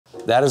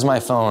That is my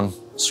phone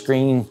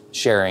screen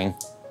sharing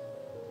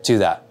to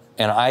that.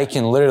 And I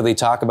can literally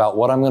talk about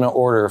what I'm gonna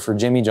order for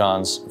Jimmy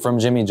John's, from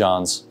Jimmy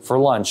John's for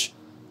lunch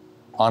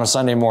on a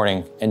Sunday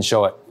morning and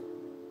show it,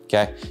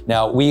 okay?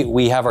 Now,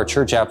 we have our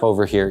church app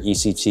over here,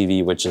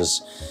 ECTV, which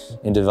is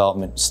in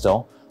development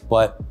still.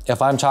 But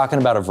if I'm talking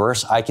about a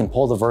verse, I can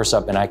pull the verse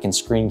up and I can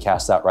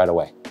screencast that right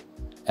away.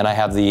 And I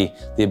have the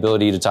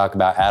ability to talk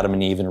about Adam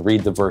and Eve and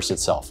read the verse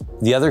itself.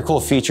 The other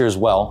cool feature as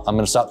well, I'm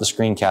gonna stop the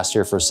screencast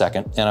here for a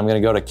second and I'm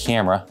gonna go to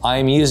camera.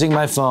 I'm using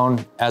my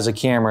phone as a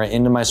camera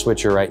into my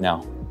switcher right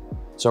now.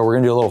 So we're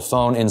gonna do a little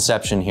phone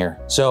inception here.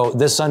 So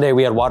this Sunday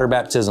we had water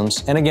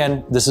baptisms. And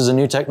again, this is a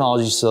new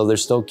technology, so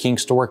there's still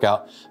kinks to work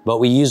out, but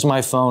we used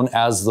my phone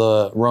as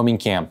the roaming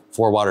cam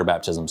for water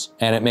baptisms.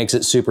 And it makes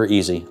it super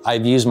easy.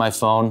 I've used my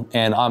phone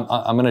and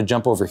I'm gonna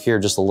jump over here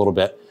just a little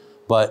bit,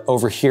 but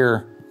over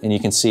here, and you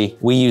can see,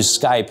 we use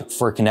Skype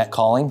for Connect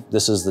Calling.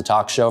 This is the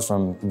talk show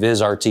from Viz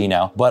RT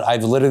now, but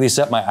I've literally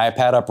set my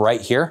iPad up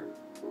right here,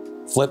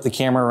 flip the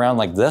camera around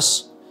like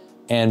this,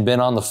 and been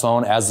on the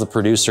phone as the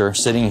producer,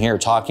 sitting here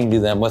talking to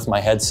them with my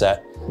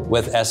headset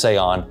with SA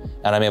on,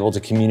 and I'm able to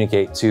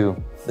communicate to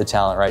the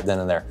talent right then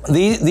and there.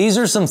 These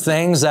are some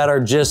things that are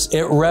just,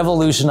 it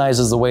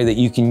revolutionizes the way that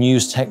you can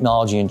use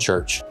technology in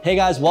church. Hey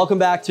guys, welcome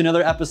back to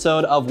another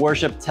episode of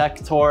Worship Tech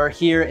Tour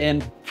here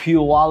in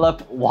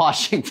Puyallup,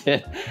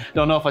 Washington.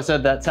 Don't know if I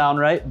said that town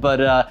right,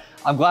 but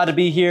I'm glad to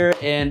be here.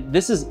 And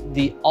this is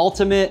the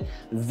ultimate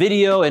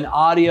video and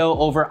audio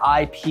over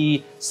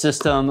IP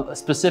system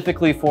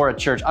specifically for a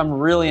church. I'm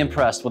really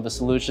impressed with the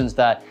solutions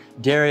that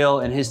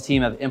Daryl and his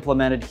team have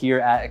implemented here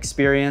at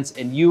Experience,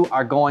 and you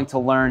are going to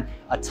learn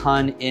a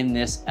ton in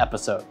this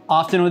episode.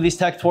 Often with these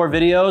Tech Tour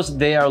videos,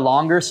 they are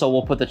longer, so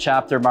we'll put the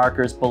chapter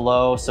markers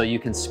below so you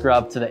can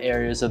scrub to the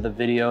areas of the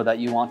video that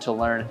you want to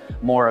learn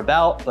more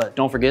about, but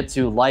don't forget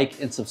to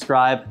like and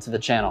subscribe to the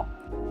channel.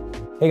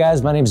 Hey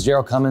guys, my name is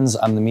Daryl Cummins.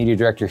 I'm the media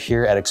director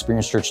here at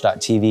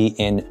ExperienceChurch.tv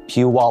in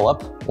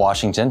Puyallup,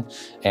 Washington.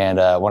 And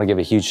I want to give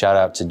a huge shout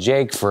out to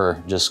Jake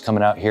for just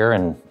coming out here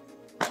and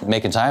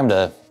making time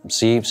to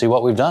see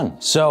what we've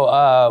done.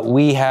 So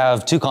we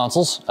have two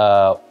consoles.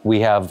 We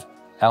have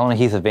Allen &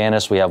 Heath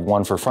Advantis. We have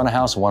one for front of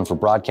house, one for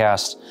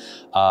broadcast.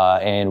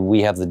 And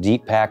we have the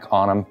deep pack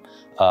on them.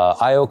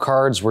 IO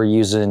cards, we're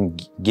using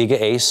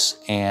Giga Ace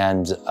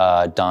and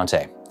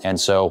Dante. And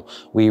so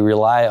we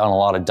rely on a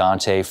lot of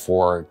Dante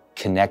for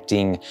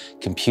connecting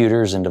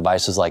computers and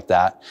devices like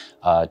that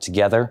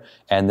together.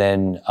 And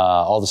then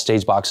all the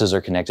stage boxes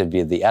are connected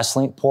via the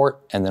S-Link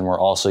port. And then we're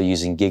also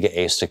using Giga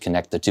Ace to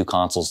connect the two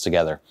consoles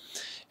together.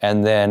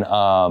 And then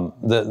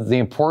the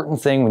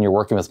important thing when you're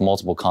working with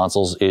multiple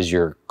consoles is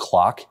your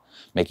clock,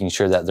 making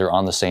sure that they're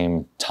on the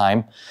same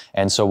time.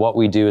 And so what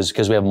we do is,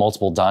 because we have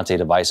multiple Dante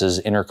devices,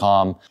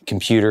 Intercom,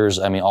 computers,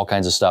 I mean, all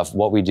kinds of stuff,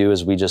 what we do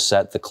is we just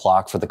set the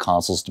clock for the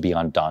consoles to be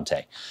on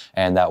Dante.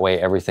 And that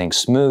way everything's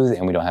smooth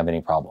and we don't have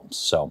any problems.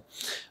 So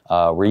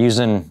we're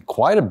using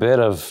quite a bit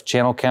of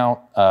channel count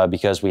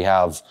because we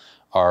have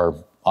our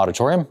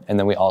auditorium, and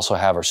then we also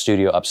have our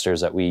studio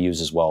upstairs that we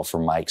use as well for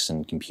mics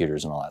and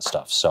computers and all that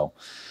stuff. So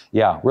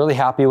yeah, really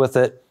happy with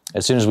it.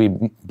 As soon as we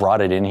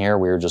brought it in here,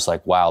 we were just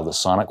like, wow, the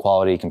sonic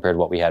quality compared to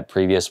what we had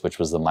previous, which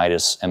was the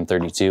Midas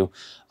M32,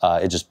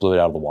 it just blew it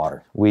out of the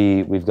water.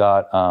 We've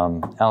got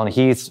Allen &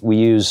 Heath. We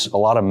use a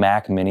lot of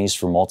Mac Minis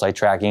for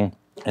multi-tracking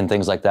and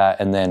things like that.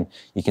 And then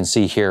you can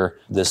see here,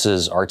 this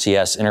is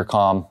RTS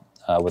Intercom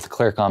with a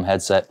Clearcom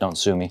headset. Don't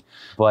sue me.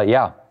 But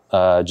yeah,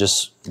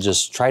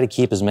 just try to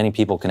keep as many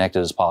people connected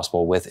as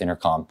possible with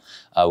Intercom.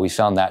 We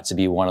found that to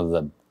be one of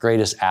the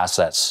greatest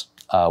assets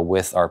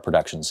with our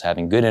productions,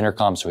 having good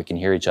intercom so we can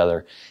hear each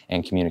other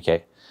and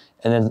communicate.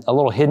 And then a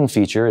little hidden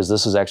feature is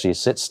this is actually a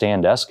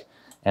sit-stand desk.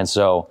 And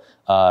so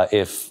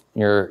if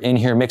you're in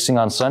here mixing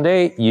on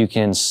Sunday, you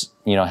can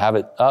have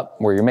it up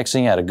where you're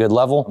mixing at a good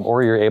level,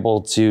 or you're able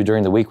to,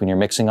 during the week when you're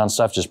mixing on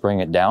stuff, just bring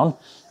it down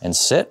and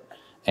sit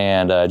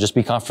and just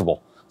be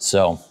comfortable.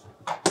 So,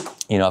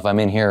 if I'm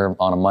in here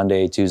on a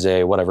Monday,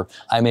 Tuesday, whatever,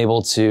 I'm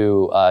able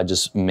to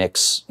just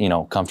mix,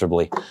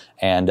 comfortably.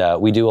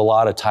 And we do a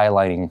lot of tie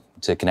lining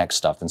to connect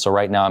stuff. And so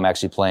right now I'm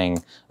actually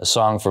playing a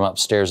song from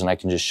upstairs and I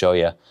can just show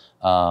you.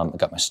 I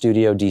got my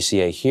studio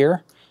DCA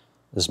here.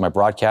 This is my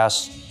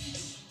broadcast.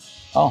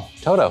 Oh,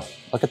 Toto,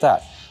 look at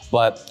that.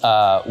 But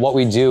what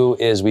we do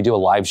is we do a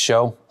live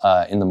show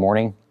in the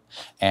morning.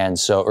 And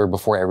so, or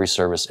before every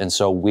service. And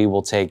so we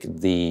will take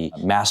the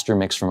master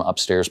mix from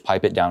upstairs,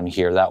 pipe it down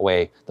here. That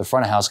way the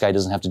front of house guy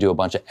doesn't have to do a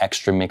bunch of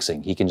extra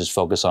mixing. He can just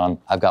focus on,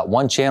 I've got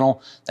one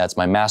channel, that's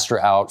my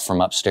master out from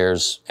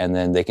upstairs, and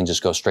then they can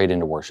just go straight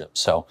into worship.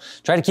 So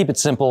try to keep it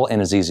simple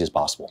and as easy as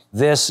possible.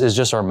 This is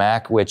just our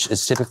Mac, which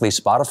is typically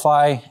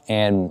Spotify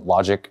and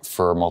Logic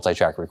for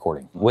multi-track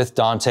recording. With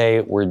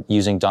Dante, we're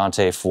using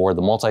Dante for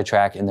the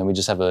multi-track, and then we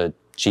just have a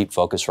cheap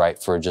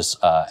Focusrite for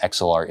just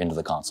XLR into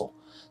the console.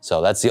 So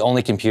that's the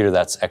only computer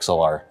that's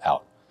XLR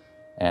out.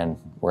 And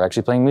we're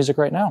actually playing music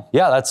right now.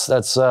 Yeah, that's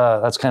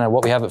kind of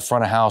what we have at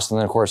front of house. And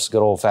then of course,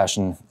 good old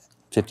fashioned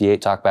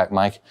 58 talkback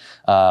mic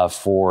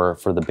for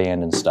the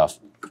band and stuff.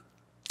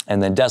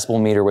 And then decibel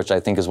meter, which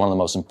I think is one of the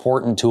most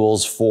important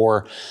tools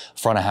for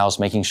front of house,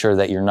 making sure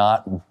that you're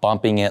not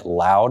bumping it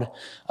loud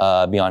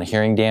beyond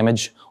hearing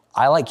damage.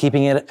 I like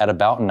keeping it at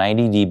about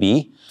 90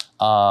 dB.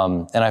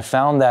 And I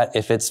found that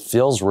if it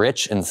feels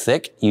rich and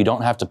thick, you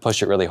don't have to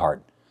push it really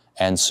hard.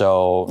 And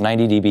so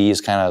 90 dB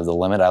is kind of the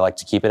limit I like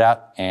to keep it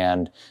at.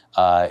 And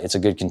it's a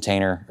good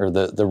container, or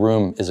the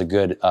room is a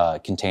good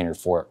container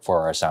for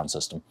our sound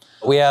system.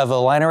 We have a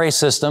line array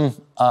system.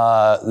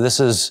 This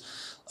is,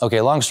 okay,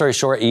 long story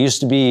short, it used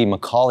to be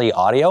Macaulay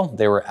Audio.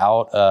 They were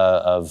out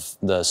of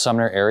the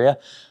Sumner area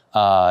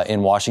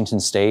in Washington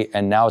State,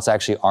 and now it's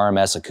actually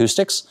RMS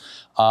Acoustics.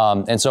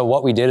 And so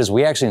what we did is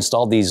we actually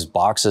installed these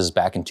boxes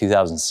back in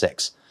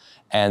 2006.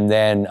 And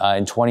then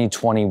in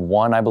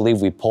 2021, I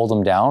believe, we pulled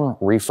them down,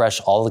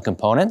 refreshed all the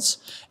components,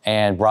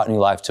 and brought new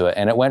life to it.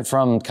 And it went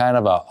from kind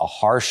of a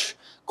harsh,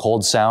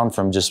 cold sound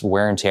from just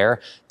wear and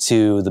tear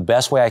to, the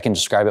best way I can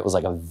describe it was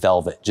like a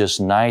velvet, just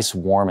nice,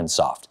 warm, and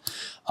soft.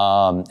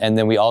 And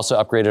then we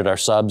also upgraded our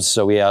subs.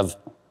 So we have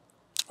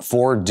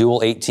 4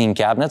 dual 18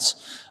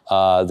 cabinets.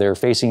 They're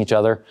facing each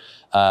other.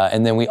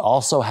 And then we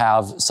also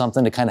have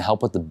something to kind of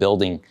help with the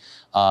building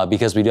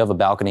because we do have a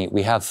balcony.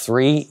 We have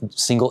 3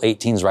 single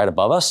 18s right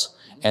above us.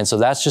 And so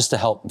that's just to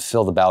help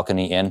fill the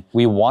balcony in.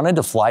 We wanted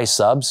to fly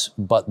subs,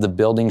 but the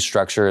building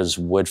structure is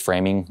wood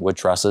framing, wood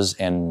trusses,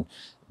 and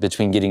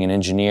between getting an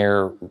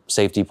engineer,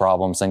 safety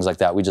problems, things like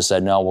that, we just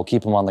said, no, we'll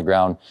keep them on the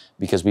ground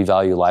because we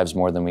value lives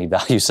more than we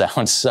value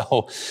sound.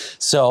 So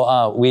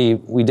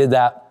we did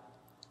that.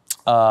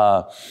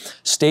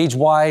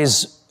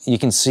 Stage-wise, you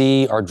can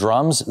see our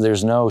drums,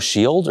 there's no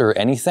shield or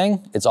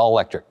anything, it's all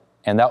electric.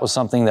 And that was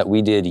something that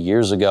we did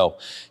years ago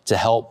to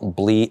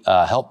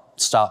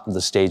help stop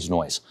the stage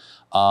noise.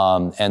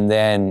 And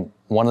then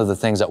one of the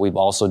things that we've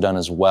also done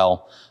as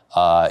well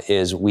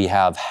is we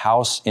have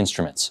house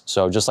instruments.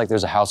 So just like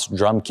there's a house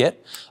drum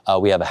kit,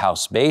 we have a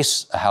house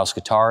bass, a house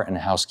guitar, and a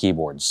house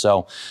keyboard.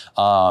 So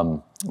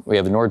we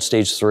have a Nord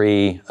Stage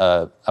 3,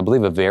 I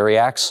believe a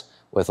Variax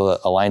with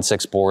a Line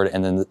 6 board,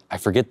 and then I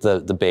forget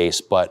the bass,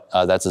 but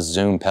that's a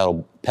Zoom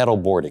pedal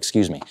board,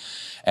 excuse me.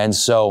 And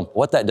so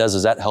what that does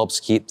is that helps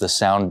keep the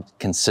sound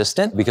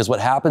consistent, because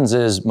what happens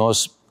is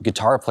most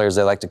guitar players,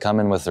 they like to come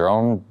in with their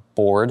own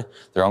board,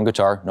 their own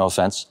guitar, no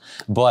offense,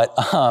 but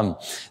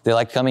they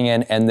like coming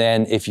in, and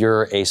then if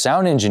you're a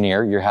sound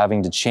engineer, you're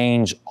having to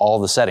change all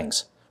the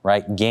settings,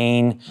 right?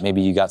 Gain,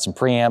 maybe you got some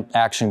preamp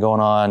action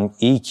going on,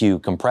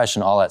 EQ,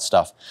 compression, all that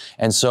stuff.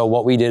 And so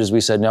what we did is we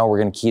said, no, we're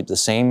gonna keep the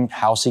same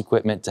house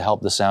equipment to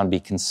help the sound be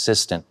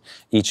consistent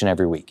each and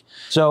every week.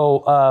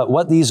 So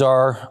what these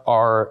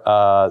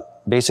are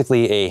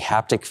basically a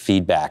haptic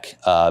feedback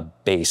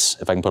bass,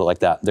 if I can put it like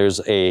that.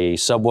 There's a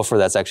subwoofer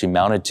that's actually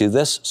mounted to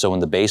this. So when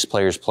the bass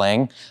player is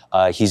playing,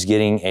 he's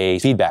getting a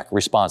feedback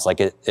response, like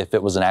if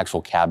it was an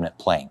actual cabinet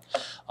playing.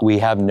 We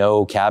have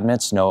no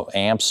cabinets, no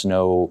amps,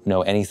 no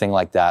anything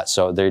like that.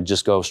 So they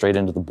just go straight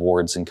into the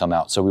boards and come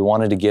out. So we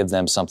wanted to give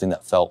them something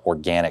that felt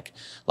organic,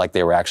 like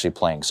they were actually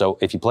playing. So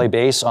if you play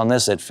bass on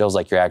this, it feels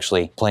like you're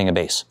actually playing a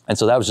bass. And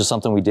so that was just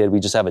something we did. We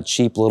just have a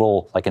cheap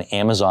little, like an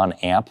Amazon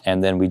amp,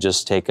 and then we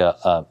just take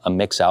a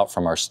mix out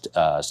from our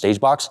stage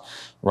box,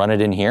 run it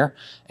in here,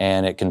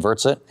 and it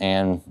converts it,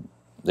 and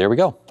there we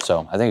go.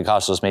 So I think it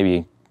cost us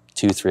maybe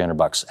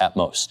 $200-300 at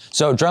most.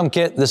 So drum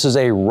kit, this is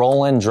a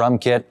Roland drum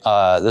kit.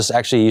 This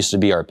actually used to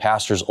be our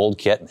pastor's old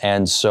kit.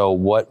 And so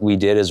what we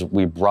did is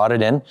we brought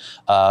it in,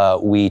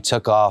 we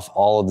took off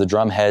all of the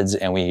drum heads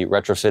and we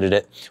retrofitted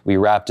it. We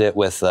wrapped it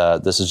with,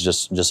 this is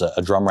just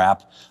a drum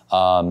wrap.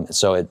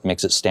 So it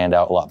makes it stand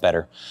out a lot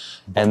better.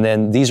 And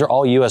then these are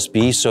all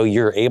USB, so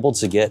you're able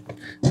to get,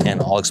 and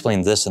I'll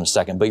explain this in a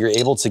second, but you're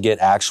able to get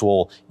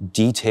actual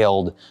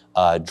detailed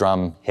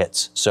drum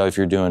hits. So if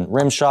you're doing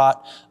rim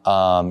shot,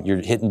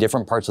 you're hitting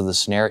different parts of the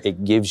snare,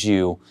 it gives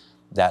you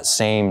that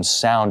same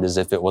sound as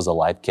if it was a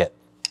live kit.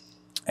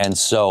 And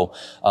so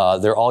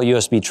they're all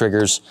USB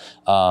triggers.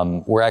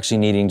 We're actually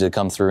needing to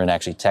come through and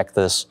actually tech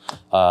this.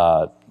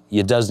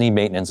 It does need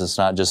maintenance. It's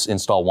not just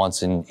install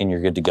once and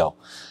you're good to go.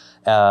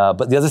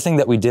 But the other thing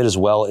that we did as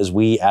well is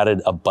we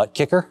added a butt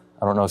kicker.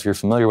 I don't know if you're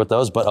familiar with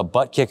those, but a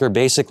butt kicker,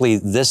 basically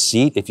this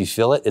seat, if you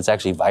feel it, it's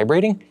actually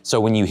vibrating. So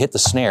when you hit the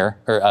snare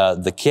or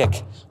the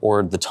kick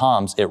or the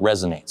toms, it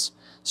resonates.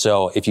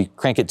 So if you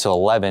crank it to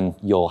 11,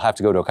 you'll have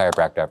to go to a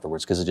chiropractor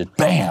afterwards because it just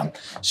bam,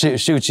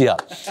 shoots you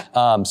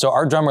up. So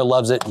our drummer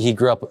loves it. He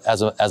grew up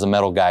as a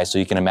metal guy, so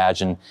you can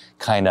imagine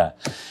kind of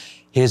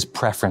his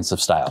preference of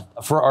style.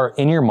 For our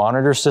in-ear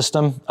monitor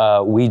system,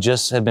 we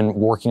just have been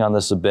working on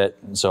this a bit,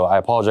 so I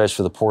apologize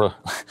for the poor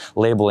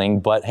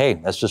labeling, but hey,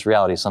 that's just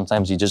reality.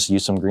 Sometimes you just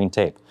use some green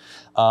tape.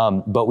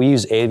 But we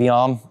use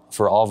Aviom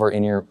for all of our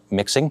in-ear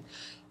mixing,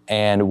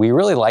 and we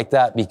really like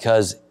that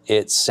because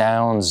it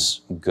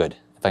sounds good,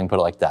 if I can put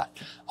it like that.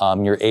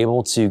 You're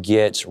able to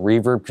get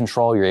reverb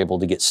control, you're able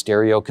to get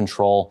stereo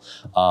control.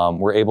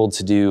 We're able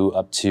to do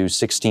up to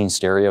 16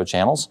 stereo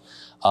channels.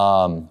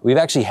 We've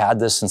actually had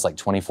this since like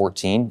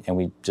 2014 and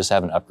we just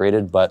haven't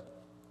upgraded, but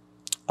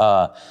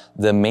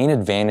the main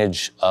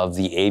advantage of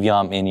the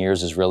Aviom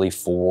in-ears is really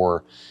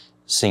for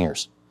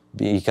singers.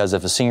 because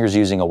if a singer's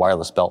using a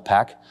wireless belt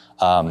pack,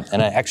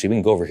 and actually we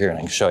can go over here and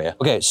I can show you.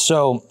 Okay,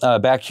 so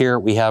back here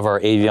we have our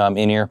Aviom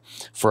in-ear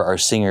for our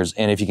singers,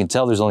 and if you can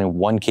tell, there's only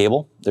one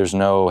cable. There's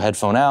no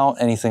headphone out,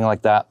 anything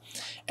like that,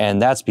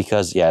 and that's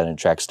because, yeah, and it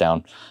tracks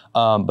down.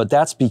 But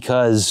that's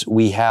because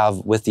we have,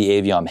 with the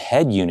Aviom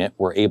head unit,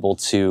 we're able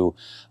to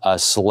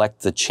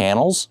select the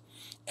channels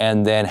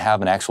and then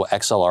have an actual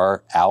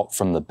XLR out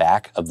from the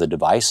back of the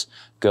device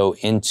go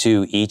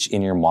into each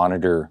in-ear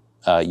monitor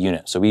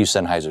unit. So we use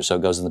Sennheiser, so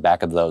it goes in the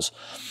back of those.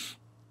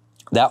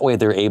 That way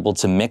they're able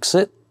to mix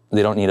it.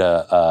 They don't need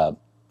a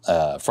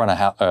front of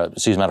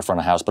house, not a front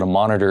of house, but a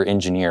monitor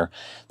engineer.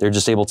 They're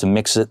just able to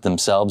mix it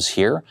themselves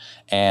here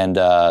and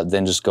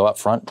then just go up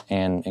front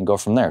and go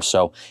from there.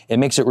 So it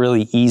makes it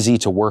really easy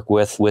to work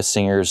with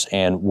singers,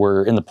 and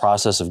we're in the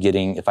process of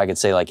getting, if I could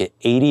say, like an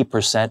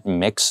 80%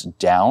 mix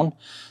down.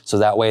 So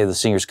that way the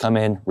singers come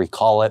in,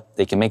 recall it,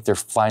 they can make their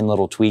fine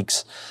little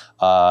tweaks.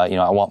 You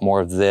know, I want more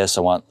of this,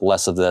 I want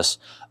less of this,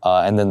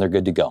 and then they're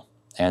good to go.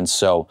 And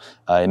so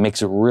it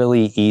makes it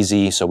really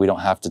easy, so we don't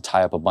have to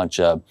tie up a bunch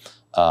of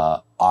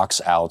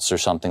aux outs or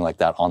something like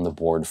that on the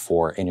board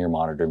for in-ear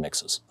monitor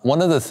mixes.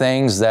 One of the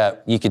things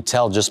that you could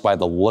tell just by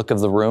the look of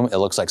the room, it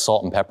looks like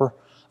salt and pepper.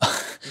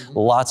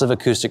 Lots of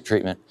acoustic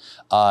treatment.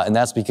 And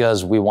that's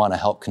because we want to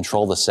help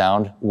control the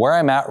sound. Where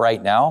I'm at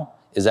right now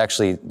is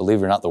actually,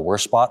 believe it or not, the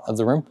worst spot of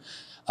the room.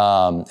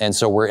 And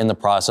so we're in the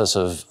process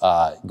of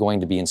going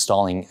to be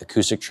installing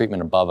acoustic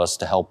treatment above us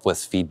to help with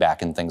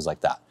feedback and things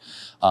like that.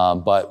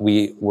 But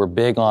we're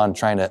big on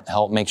trying to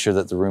help make sure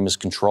that the room is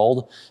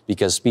controlled,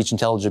 because speech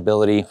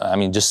intelligibility, I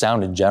mean, just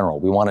sound in general,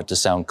 we want it to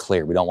sound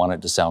clear. We don't want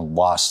it to sound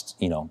lost,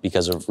 you know,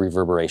 because of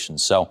reverberation.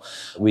 So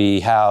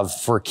we have,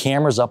 for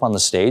cameras up on the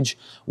stage,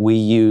 we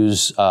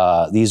use,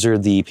 these are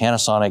the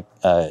Panasonic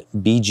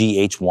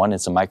BG-H1.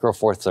 It's a micro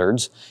four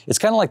thirds. It's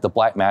kind of like the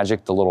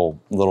Blackmagic, the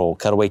little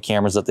cutaway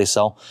cameras that they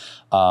sell.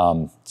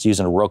 It's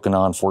using a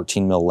Rokinon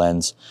 14 mil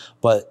lens,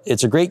 but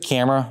it's a great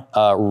camera,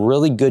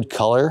 really good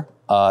color.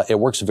 It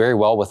works very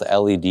well with the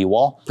LED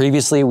wall.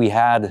 Previously, we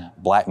had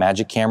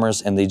Blackmagic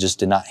cameras and they just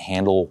did not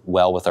handle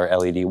well with our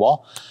LED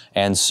wall.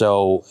 And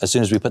so as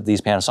soon as we put these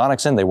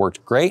Panasonics in, they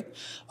worked great.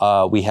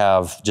 We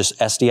have just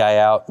SDI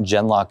out,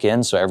 Genlock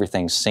in, so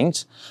everything's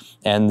synced.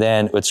 And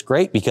then it's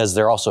great because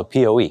they're also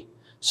PoE.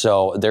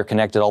 So they're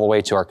connected all the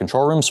way to our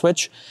control room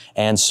switch.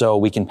 And so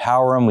we can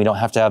power them. We don't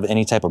have to have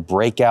any type of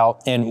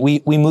breakout. And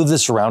we move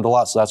this around a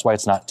lot, so that's why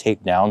it's not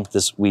taped down.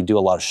 We do a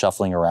lot of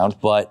shuffling around,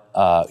 but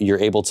you're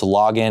able to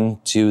log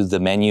in to the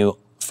menu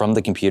from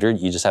the computer.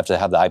 You just have to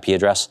have the IP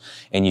address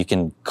and you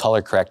can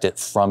color correct it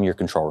from your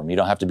control room. You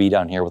don't have to be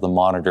down here with a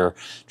monitor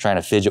trying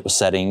to fidget with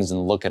settings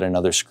and look at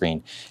another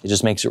screen. It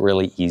just makes it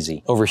really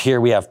easy. Over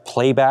here we have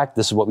playback.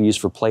 This is what we use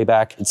for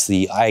playback. It's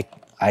the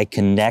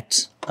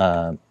iConnect.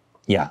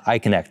 Yeah,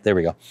 iConnect, there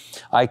we go.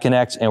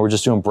 iConnect, and we're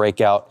just doing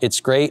breakout. It's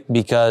great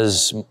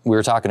because we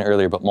were talking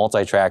earlier, but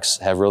multi-tracks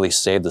have really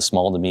saved the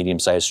small to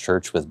medium-sized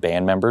church with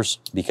band members,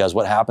 because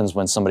what happens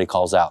when somebody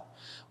calls out?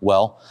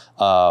 Well,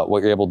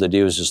 what you're able to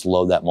do is just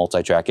load that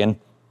multi-track in.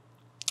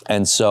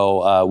 And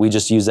so we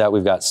just use that.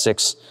 We've got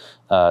six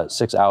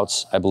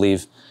outs, I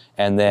believe.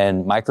 And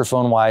then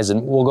microphone-wise,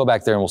 and we'll go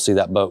back there and we'll see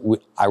that, but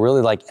I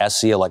really like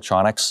SC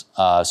Electronics,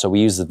 so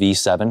we use the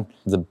V7.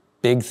 The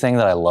big thing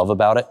that I love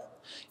about it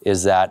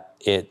is that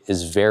it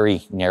is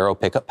very narrow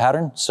pickup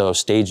pattern, so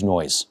stage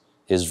noise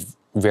is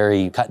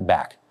very cut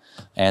back.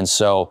 And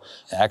so,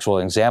 actual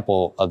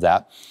example of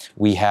that,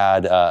 we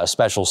had a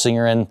special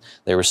singer in,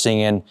 they were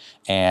singing,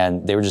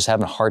 and they were just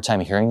having a hard time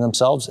hearing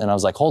themselves. And I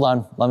was like, hold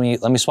on, let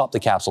me swap the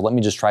capsule, let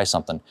me just try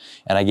something.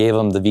 And I gave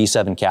them the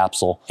V7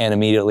 capsule, and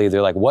immediately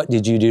they're like, what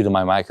did you do to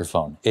my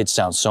microphone? It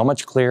sounds so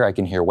much clearer, I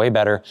can hear way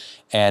better.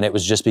 And it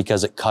was just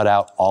because it cut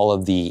out all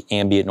of the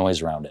ambient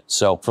noise around it.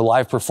 So for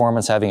live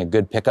performance, having a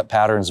good pickup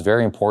pattern is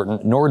very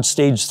important. Nord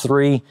Stage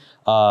 3,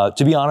 to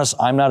be honest,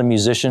 I'm not a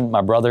musician.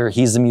 My brother,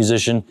 he's the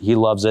musician. He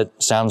loves it,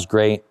 sounds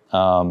great.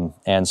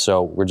 And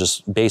so we're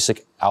just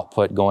basic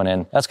output going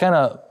in. That's kind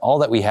of all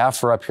that we have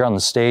for up here on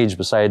the stage,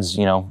 besides,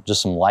 you know,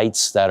 just some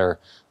lights that are,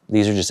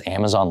 these are just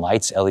Amazon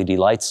lights, LED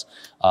lights,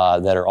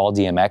 that are all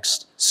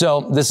DMX'd.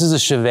 So this is a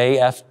Chevet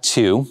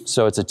F2.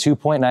 So it's a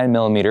 2.9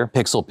 millimeter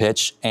pixel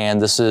pitch.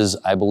 And this is,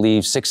 I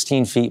believe,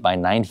 16 feet by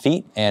 9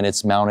 feet. And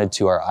it's mounted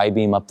to our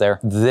I-beam up there.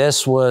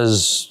 This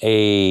was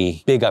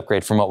a big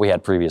upgrade from what we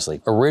had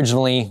previously.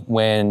 Originally,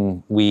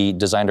 when we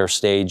designed our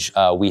stage,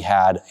 we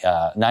had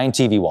 9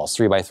 TV walls,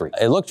 3x3.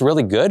 It looked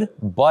really good,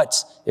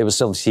 but it was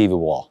still a TV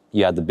wall.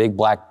 You had the big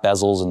black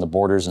bezels and the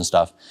borders and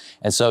stuff.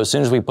 And so as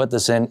soon as we put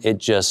this in, it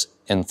just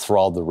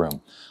enthralled the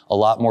room. A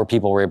lot more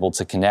people were able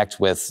to connect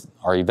with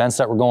our events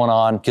that were going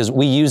on, because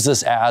we use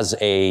this as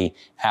a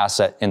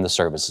asset in the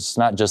service. It's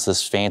not just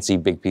this fancy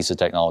big piece of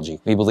technology.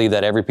 We believe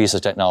that every piece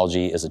of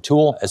technology is a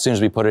tool. As soon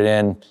as we put it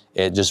in,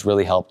 it just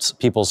really helps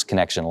people's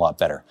connection a lot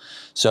better.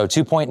 So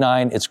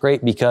 2.9, it's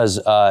great because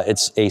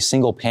it's a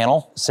single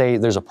panel. Say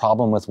there's a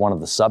problem with one of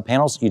the sub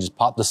panels, you just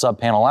pop the sub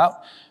panel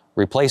out,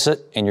 replace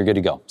it, and you're good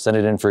to go. Send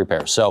it in for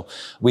repair. So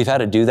we've had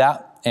to do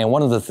that. And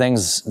one of the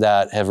things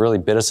that have really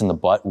bit us in the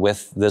butt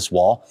with this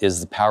wall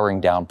is the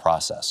powering down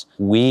process.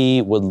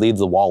 We would leave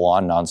the wall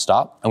on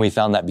nonstop, and we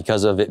found that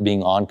because of it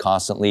being on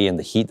constantly and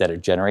the heat that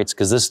it generates,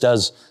 because this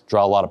does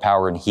draw a lot of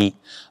power and heat,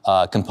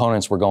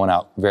 components were going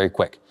out very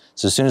quick.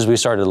 So as soon as we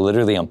started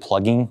literally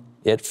unplugging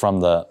it from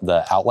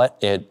the outlet,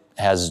 it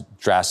has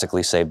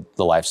drastically saved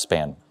the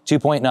lifespan.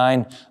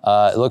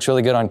 2.9, it looks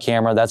really good on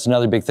camera. That's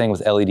another big thing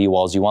with LED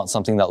walls. You want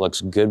something that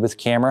looks good with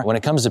camera. When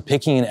it comes to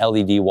picking an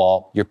LED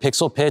wall, your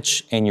pixel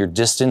pitch and your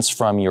distance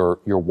from your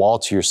wall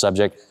to your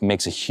subject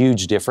makes a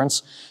huge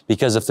difference,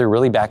 because if they're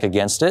really back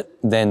against it,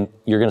 then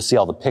you're gonna see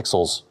all the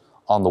pixels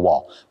on the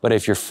wall. But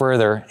if you're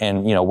further,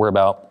 and we're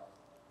about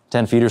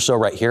 10 feet or so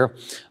right here,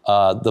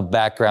 the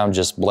background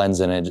just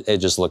blends in, it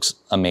just looks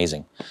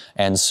amazing.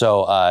 And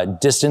so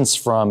distance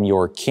from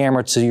your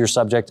camera to your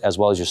subject, as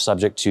well as your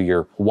subject to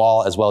your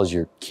wall, as well as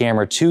your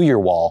camera to your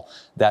wall,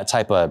 that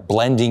type of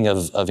blending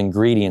of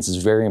ingredients is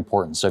very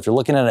important. So if you're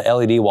looking at an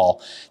LED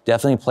wall,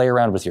 definitely play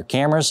around with your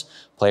cameras,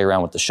 play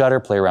around with the shutter,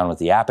 play around with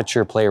the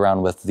aperture, play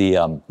around with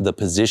the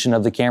position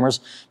of the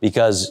cameras,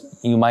 because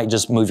you might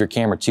just move your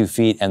camera 2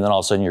 feet and then all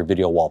of a sudden your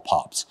video wall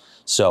pops.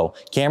 So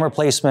camera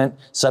placement,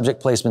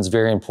 subject placement is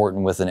very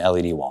important with an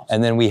LED wall.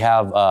 And then we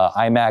have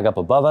iMag up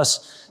above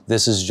us.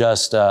 This is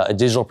just a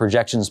digital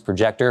projections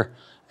projector,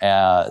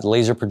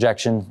 laser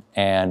projection,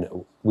 and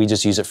we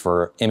just use it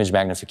for image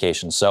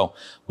magnification. So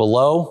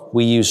below,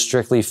 we use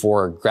strictly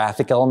for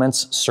graphic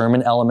elements,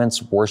 sermon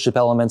elements, worship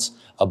elements.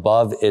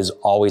 Above is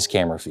always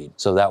camera feed.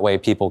 So that way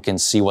people can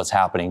see what's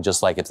happening,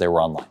 just like if they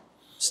were online.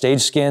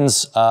 Stage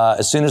skins,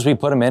 as soon as we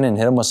put them in and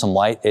hit them with some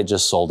light, it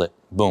just sold it,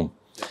 boom.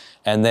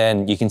 And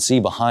then you can see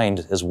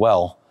behind as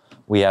well,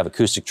 we have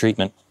acoustic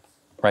treatment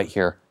right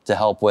here to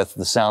help with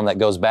the sound that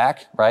goes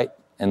back, right?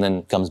 And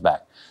then comes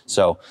back.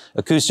 So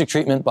acoustic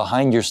treatment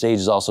behind your stage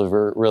is also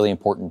really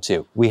important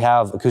too. We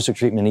have acoustic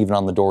treatment even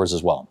on the doors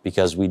as well,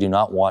 because we do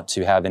not want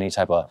to have any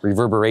type of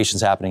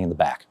reverberations happening in the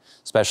back,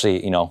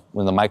 especially,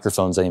 when the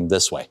microphone's aimed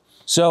this way.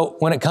 So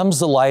when it comes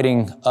to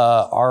lighting,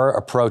 our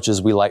approach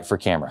is we light for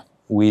camera.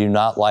 We do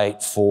not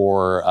light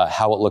for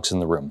how it looks in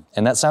the room.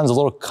 And that sounds a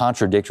little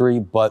contradictory,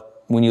 but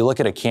when you look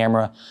at a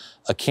camera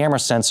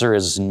sensor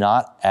is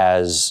not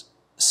as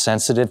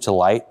sensitive to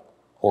light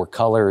or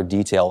color or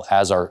detail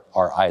as our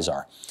eyes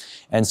are.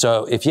 And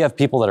so if you have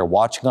people that are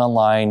watching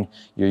online,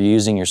 you're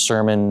using your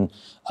sermon,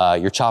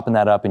 you're chopping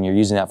that up and you're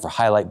using that for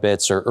highlight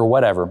bits or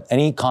whatever,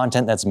 any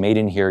content that's made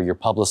in here, you're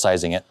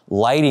publicizing it.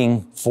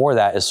 Lighting for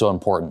that is so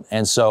important.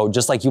 And so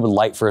just like you would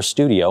light for a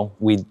studio,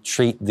 we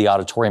treat the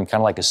auditorium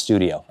kind of like a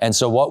studio. And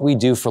so what we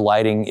do for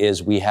lighting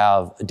is we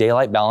have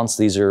daylight balance.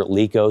 These are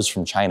Lecos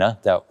from China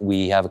that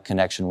we have a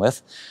connection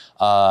with.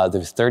 They're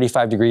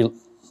 35-degree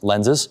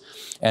lenses.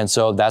 And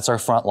so that's our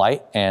front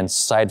light and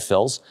side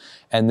fills.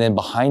 And then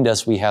behind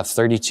us, we have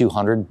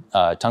 3200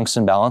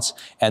 tungsten balance,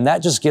 and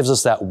that just gives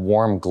us that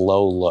warm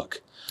glow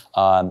look.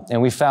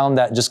 And we found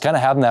that just kind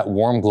of having that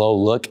warm glow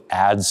look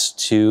adds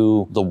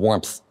to the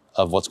warmth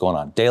of what's going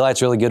on.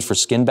 Daylight's really good for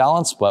skin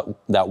balance, but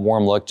that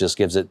warm look just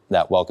gives it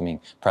that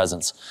welcoming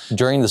presence.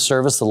 During the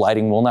service, the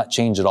lighting will not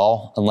change at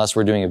all unless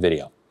we're doing a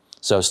video.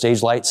 So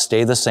stage lights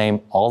stay the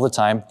same all the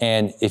time.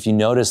 And if you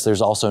notice,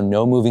 there's also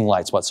no moving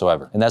lights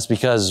whatsoever. And that's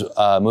because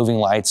moving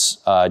lights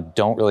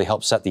don't really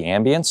help set the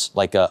ambience,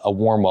 like a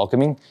warm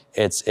welcoming.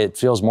 It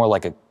feels more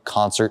like a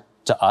concert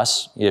to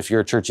us. If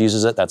your church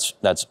uses it, that's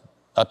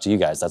up to you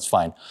guys, that's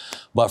fine.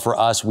 But for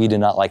us, we did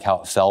not like how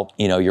it felt.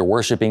 You're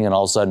worshiping and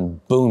all of a sudden,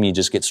 boom, you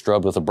just get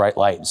strobed with a bright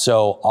light.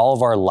 So all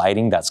of our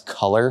lighting, that's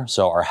color.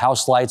 So our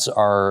house lights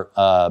are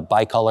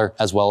bicolor,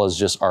 as well as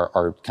just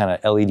our kind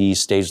of LED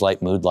stage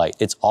light, mood light.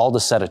 It's all to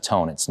set a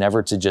tone. It's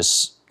never to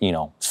just,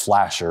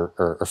 flash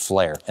or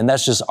flare. And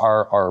that's just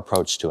our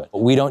approach to it.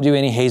 We don't do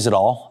any haze at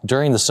all.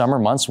 During the summer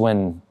months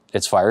when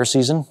it's fire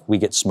season, we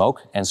get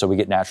smoke, and so we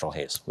get natural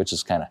haze, which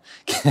is kind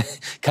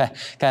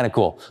of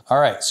cool. All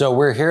right, so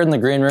we're here in the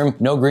green room.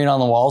 No green on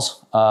the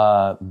walls,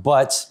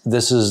 but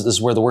this is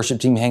where the worship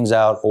team hangs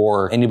out,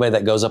 or anybody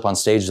that goes up on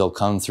stage, they'll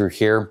come through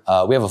here.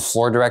 We have a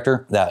floor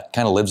director that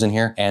kind of lives in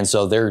here, and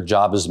so their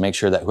job is to make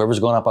sure that whoever's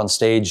going up on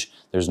stage,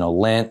 there's no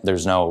lint,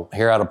 there's no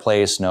hair out of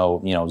place,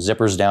 no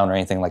zippers down or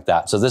anything like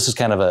that. So this is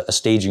kind of a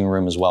staging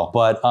room as well.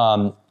 But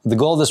the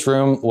goal of this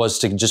room was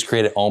to just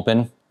create it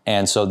open.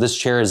 And so this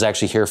chair is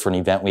actually here for an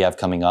event we have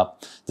coming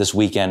up this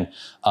weekend.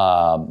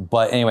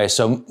 But anyway,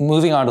 so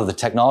moving on to the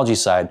technology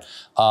side,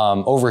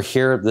 over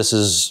here, this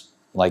is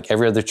like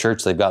every other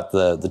church, they've got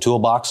the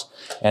toolbox.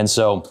 And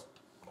so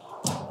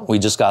we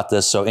just got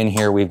this. So in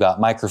here, we've got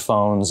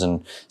microphones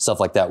and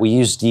stuff like that. We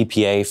use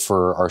DPA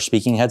for our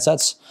speaking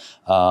headsets.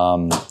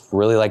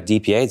 Really like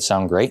DPA, it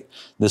sound great.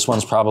 This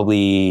one's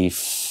probably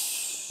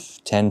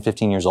 10,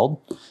 15 years old.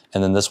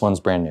 And then this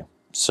one's brand new.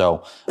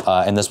 So,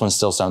 and this one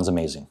still sounds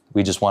amazing.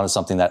 We just wanted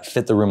something that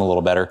fit the room a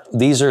little better.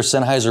 These are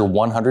Sennheiser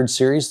 100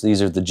 series.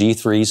 These are the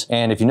G3s.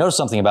 And if you notice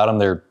something about them,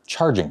 they're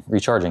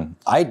recharging.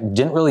 I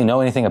didn't really know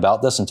anything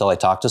about this until I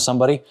talked to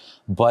somebody,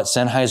 but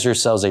Sennheiser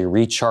sells a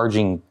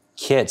recharging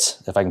kit,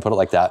 if I can put it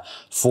like that,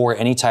 for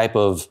any type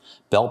of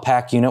belt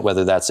pack unit,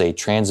 whether that's a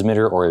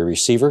transmitter or a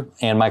receiver,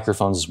 and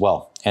microphones as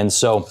well. And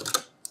so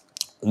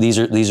these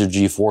are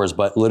G4s,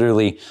 but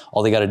literally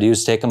all they got to do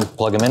is take them,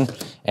 plug them in,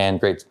 and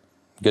great,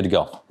 good to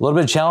go. A little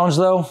bit of challenge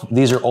though,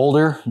 these are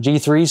older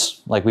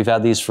G3s. Like we've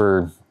had these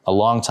for a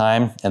long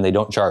time and they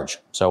don't charge.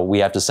 So we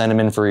have to send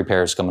them in for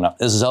repairs coming up.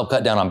 This has helped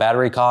cut down on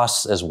battery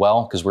costs as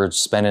well, because we're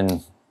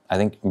spending, I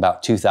think,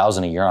 about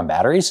 $2,000 a year on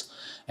batteries.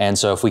 And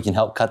so if we can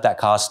help cut that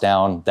cost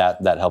down,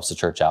 that helps the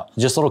church out.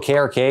 Just little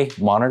KRK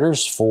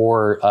monitors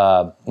for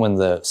when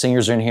the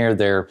singers are in here,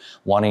 they're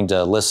wanting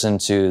to listen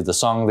to the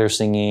song they're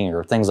singing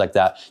or things like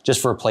that,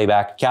 just for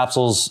playback.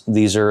 Capsules,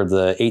 these are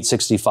the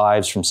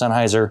 865s from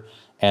Sennheiser.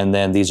 And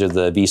then these are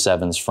the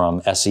V7s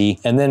from SE.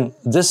 And then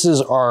this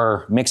is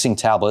our mixing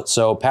tablet.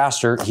 So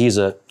Pastor, he was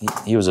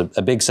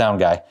a big sound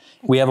guy.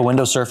 We have a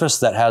Windows Surface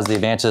that has the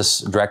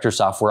Avantis Director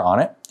software on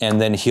it. And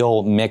then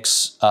he'll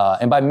mix,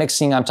 and by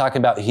mixing, I'm talking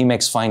about he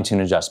makes fine-tune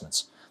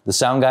adjustments. The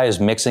sound guy is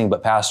mixing,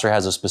 but Pastor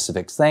has a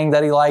specific thing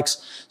that he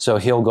likes. So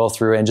he'll go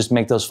through and just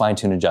make those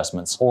fine-tune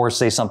adjustments. Or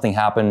say something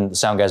happened, the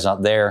sound guy's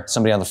not there,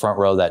 somebody on the front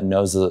row that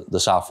knows the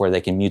software, they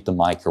can mute the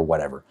mic or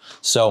whatever.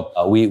 So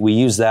we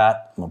use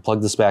that. I'm gonna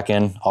plug this back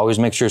in. Always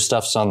make sure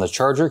stuff's on the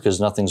charger, because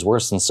nothing's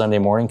worse than Sunday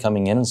morning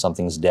coming in and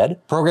something's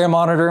dead. Program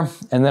monitor,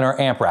 and then our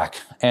amp rack.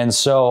 And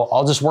so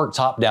I'll just work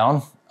top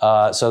down.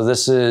 So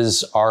this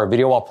is our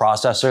video wall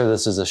processor.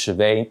 This is a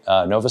Chevet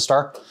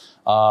Novastar.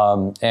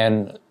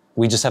 And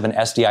we just have an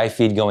SDI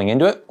feed going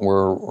into it.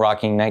 We're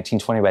rocking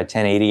 1920 by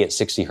 1080 at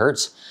 60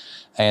 Hertz.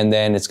 And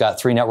then it's got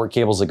 3 network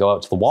cables that go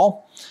out to the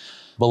wall.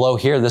 Below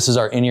here, this is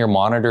our in-ear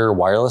monitor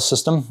wireless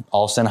system,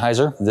 all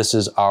Sennheiser. This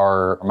is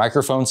our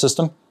microphone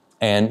system.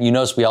 And you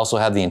notice we also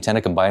have the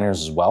antenna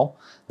combiners as well.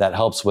 That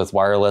helps with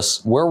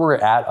wireless. Where we're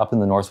at up in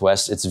the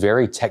Northwest, it's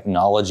very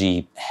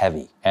technology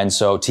heavy. And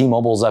so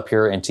T-Mobile's up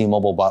here, and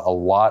T-Mobile bought a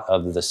lot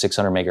of the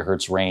 600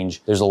 megahertz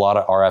range. There's a lot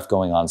of RF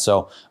going on.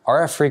 So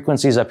RF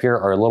frequencies up here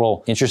are a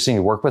little interesting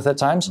to work with at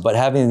times, but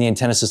having the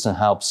antenna system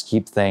helps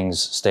keep things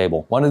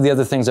stable. One of the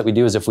other things that we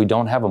do is if we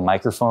don't have a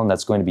microphone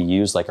that's going to be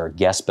used, like our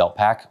guest belt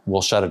pack,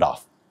 we'll shut it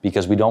off,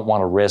 because we don't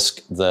want to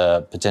risk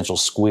the potential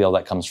squeal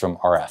that comes from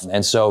RF.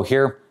 And so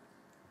here,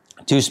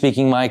 2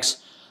 speaking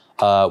mics.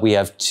 We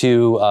have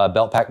 2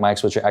 belt pack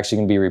mics, which are actually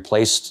going to be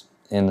replaced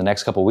in the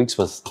next couple of weeks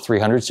with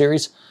 300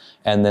 series.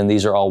 And then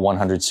these are all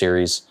 100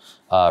 series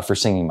for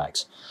singing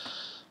mics.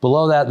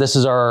 Below that, this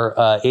is our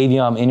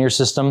Aviom in-ear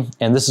system,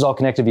 and this is all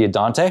connected via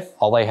Dante.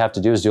 All I have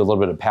to do is do a little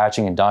bit of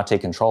patching in Dante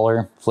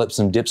controller, flip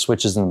some dip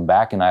switches in the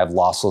back, and I have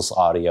lossless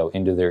audio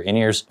into their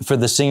in-ears. For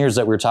the singers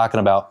that we were talking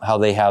about, how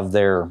they have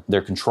their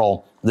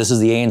control, this is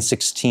the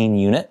AN16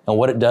 unit. And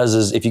what it does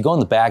is, if you go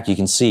in the back, you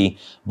can see,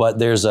 but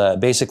there's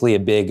basically a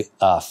big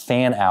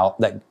fan out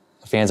that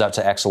fans out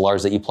to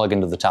XLRs that you plug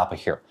into the top of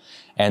here.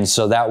 And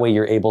so that way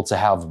you're able to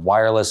have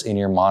wireless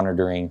in-ear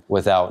monitoring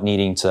without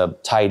needing to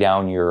tie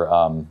down your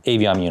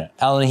Aviom unit.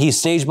 Allen & Heath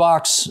stage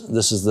box.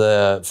 This is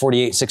the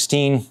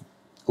 4816.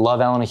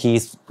 Love Allen &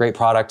 Heath, great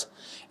product.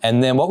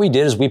 And then what we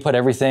did is we put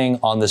everything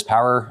on this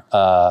power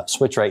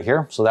switch right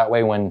here. So that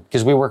way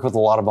because we work with a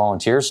lot of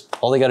volunteers,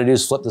 all they gotta do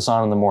is flip this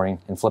on in the morning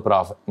and flip it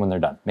off when they're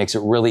done. Makes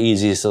it really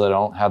easy so they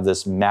don't have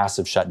this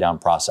massive shutdown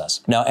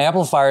process. Now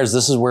amplifiers,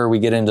 this is where we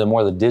get into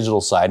more of the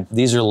digital side.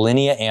 These are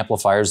Linea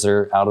amplifiers.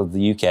 They're out of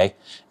the UK.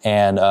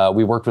 And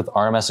we worked with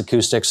RMS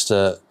Acoustics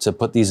to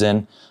put these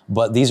in,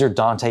 but these are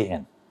Dante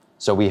in.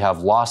 So we have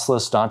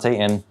lossless Dante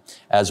in,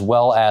 as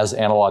well as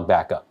analog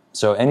backup.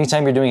 So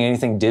anytime you're doing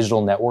anything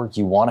digital network,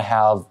 you want to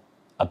have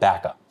a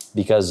backup,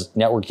 because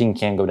networking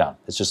can go down.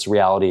 It's just the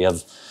reality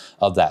of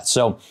that.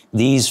 So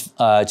these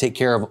take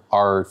care of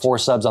our 4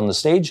 subs on the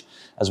stage,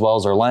 as well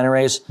as our line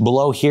arrays.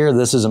 Below here,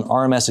 this is an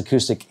RMS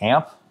acoustic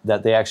amp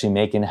that they actually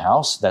make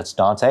in-house. That's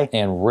Dante,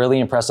 and really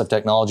impressive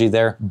technology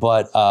there.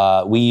 But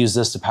we use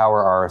this to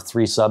power our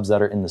 3 subs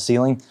that are in the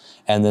ceiling.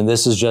 And then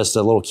this is just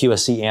a little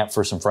QSC amp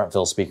for some front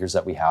fill speakers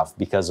that we have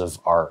because of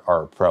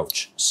our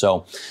approach.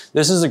 So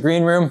this is the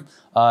green room.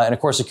 And of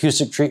course,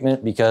 acoustic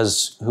treatment,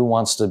 because who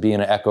wants to be in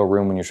an echo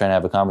room when you're trying to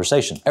have a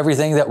conversation?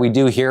 Everything that we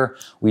do here,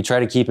 we try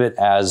to keep it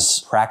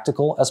as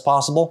practical as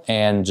possible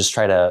and just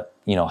try to,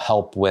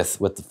 help with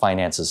the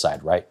finances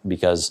side, right?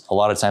 Because a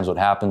lot of times what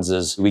happens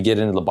is we get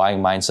into the buying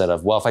mindset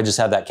of, well, if I just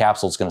have that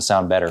capsule, it's gonna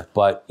sound better.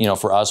 But,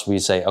 for us, we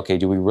say, okay,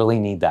 do we really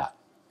need that?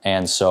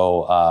 And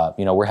so,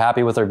 we're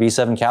happy with our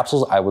V7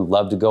 capsules. I would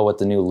love to go with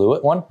the new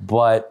Lewitt one,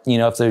 but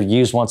if they're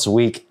used once a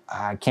week,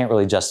 I can't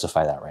really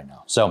justify that right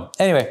now. So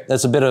anyway,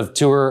 that's a bit of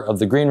tour of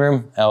the green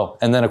room. Oh,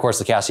 and then of course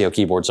the Casio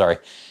keyboard, sorry.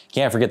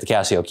 Can't forget the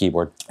Casio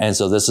keyboard. And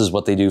so this is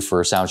what they do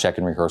for sound check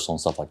and rehearsal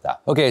and stuff like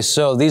that. Okay,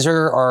 so these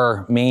are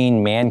our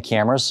main man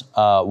cameras.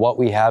 What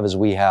we have is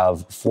we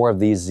have 4 of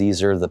these.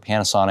 These are the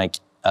Panasonic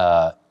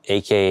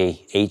aka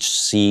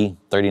HC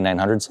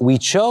 3900s. We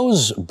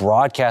chose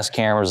broadcast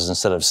cameras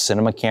instead of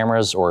cinema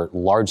cameras or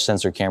large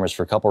sensor cameras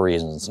for a couple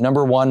reasons.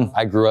 Number one,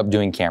 I grew up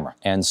doing camera.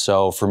 And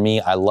so for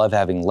me, I love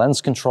having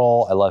lens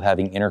control. I love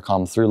having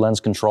intercom through lens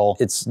control.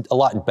 It's a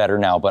lot better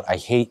now, but I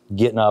hate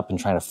getting up and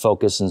trying to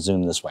focus and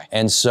zoom this way.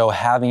 And so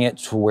having it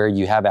to where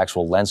you have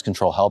actual lens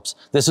control helps.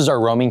 This is our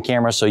roaming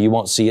camera, so you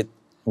won't see it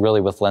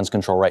really with lens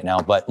control right now,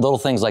 but little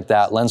things like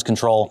that, lens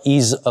control,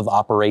 ease of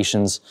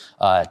operations,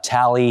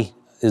 tally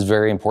is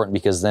very important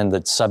because then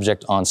the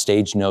subject on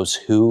stage knows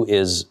who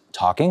is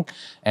talking.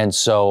 And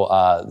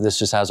so this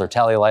just has our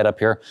tally light up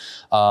here.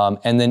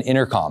 And then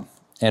intercom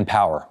and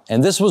power.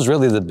 And this was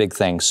really the big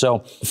thing. So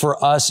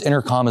for us,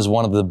 intercom is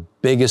one of the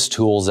biggest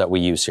tools that we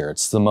use here.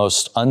 It's the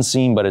most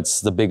unseen, but it's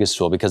the biggest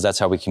tool because that's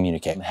how we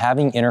communicate.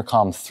 Having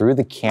intercom through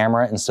the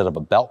camera instead of a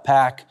belt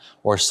pack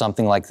or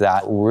something like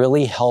that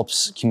really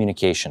helps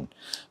communication,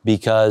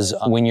 because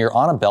when you're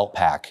on a belt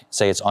pack,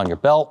 say it's on your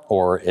belt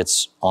or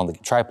it's on the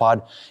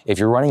tripod, if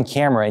you're running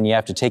camera and you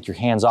have to take your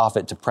hands off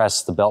it to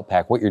press the belt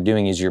pack, what you're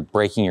doing is you're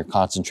breaking your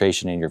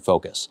concentration and your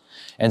focus.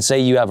 And say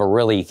you have a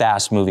really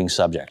fast moving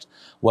subject.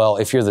 Well,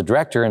 if you're the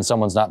director and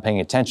someone's not paying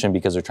attention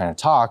because they're trying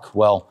to talk,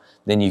 well,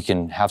 then you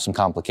can have some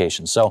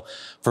complications. So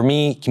for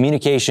me,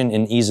 communication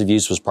and ease of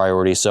use was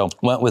priority. So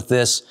went with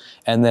this.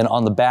 And then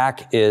on the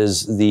back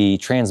is the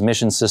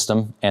transmission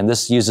system. And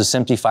this uses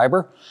SMPTE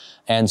fiber.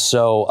 And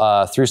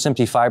so through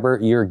SMPTE fiber,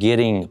 you're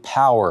getting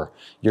power,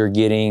 you're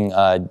getting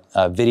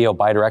video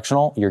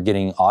bidirectional, you're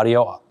getting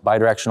audio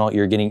bidirectional,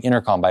 you're getting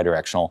intercom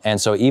bidirectional.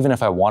 And so even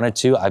if I wanted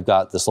to, I've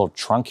got this little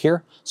trunk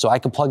here. So I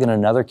could plug in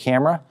another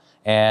camera.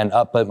 And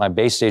up at my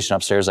base station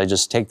upstairs, I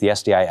just take the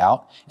SDI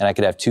out and I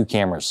could have two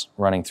cameras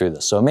running through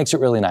this. So it makes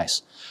it really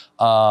nice.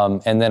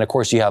 And then of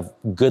course you have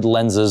good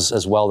lenses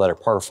as well that are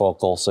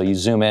parfocal. So you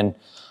zoom in,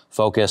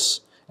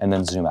 focus, and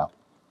then zoom out.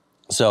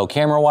 So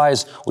camera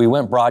wise, we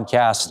went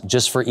broadcast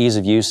just for ease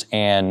of use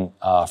and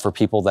for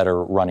people that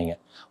are running it.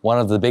 One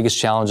of the biggest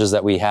challenges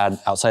that we had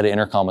outside of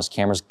intercom was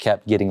cameras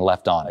kept getting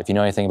left on. If you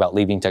know anything about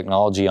leaving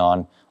technology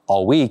on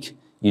all week,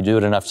 you do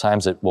it enough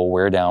times, it will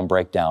wear down,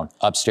 break down.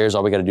 Upstairs,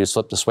 all we gotta do is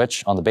flip the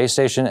switch on the base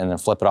station and then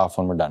flip it off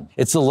when we're done.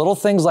 It's the little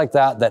things like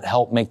that that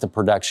help make the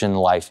production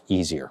life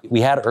easier. We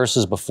had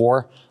Ursas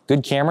before,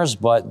 good cameras,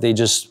 but they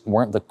just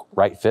weren't the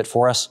right fit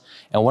for us.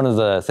 And one of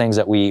the things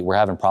that we were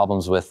having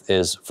problems with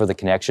is for the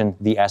connection,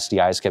 the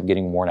SDIs kept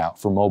getting worn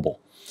out for mobile.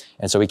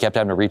 And so we kept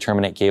having to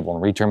re-terminate cable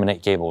and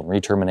re-terminate cable and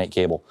re-terminate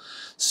cable.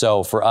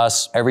 So for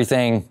us,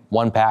 everything,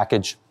 one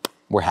package,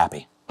 we're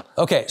happy.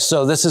 Okay,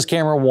 so this is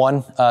camera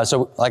one.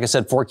 So like I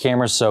said, 4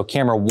 cameras. So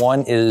camera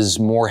one is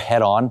more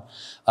head-on.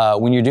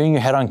 When you're doing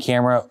your head-on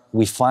camera,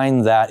 we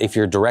find that if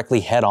you're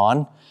directly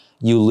head-on,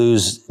 you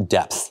lose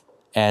depth.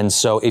 And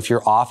so if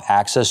you're off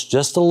axis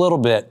just a little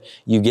bit,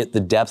 you get the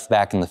depth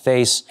back in the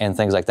face and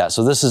things like that.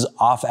 So this is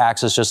off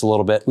axis just a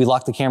little bit. We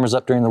lock the cameras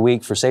up during the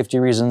week for safety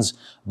reasons,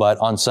 but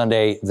on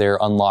Sunday they're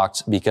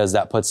unlocked because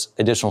that puts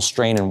additional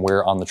strain and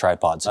wear on the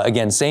tripods.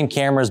 Again, same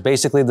cameras,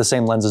 basically the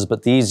same lenses,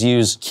 but these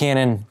use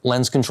Canon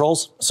lens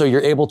controls. So you're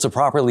able to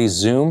properly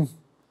zoom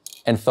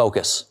and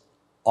focus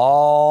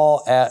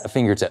all at a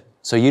fingertip.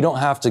 So you don't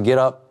have to get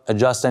up,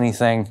 adjust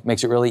anything,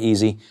 makes it really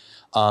easy.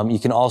 You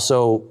can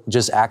also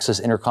just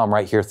access intercom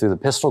right here through the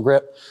pistol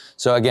grip.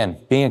 So again,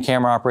 being a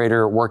camera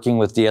operator, working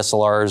with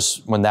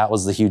DSLRs when that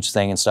was the huge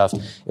thing and stuff,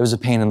 it was a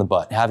pain in the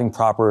butt. Having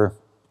proper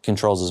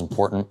controls is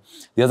important.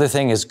 The other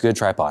thing is good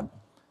tripod.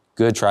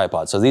 Good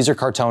tripod. So these are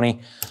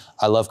Cartoni.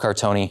 I love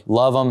Cartoni.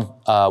 Love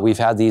them. We've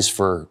had these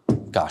for,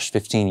 gosh,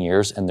 15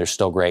 years and they're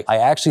still great. I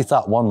actually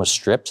thought one was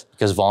stripped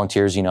because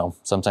volunteers, you know,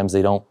 sometimes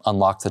they don't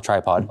unlock the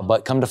tripod.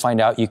 But come to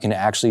find out, you can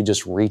actually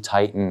just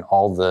retighten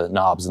all the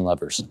knobs and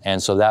levers.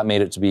 And so that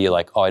made it to be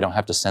like, oh, I don't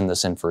have to send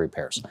this in for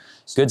repairs.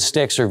 Good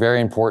sticks are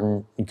very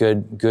important.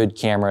 Good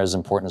camera is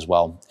important as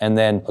well. And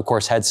then, of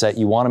course, headset.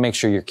 You want to make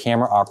sure your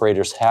camera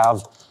operators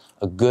have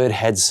a good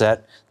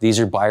headset. These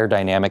are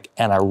biodynamic,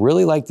 and I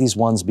really like these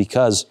ones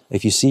because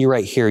if you see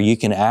right here, you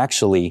can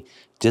actually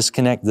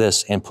disconnect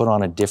this and put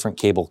on a different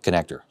cable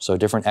connector, so a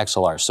different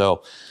XLR.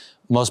 So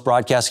most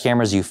broadcast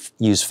cameras, you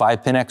use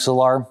 5-pin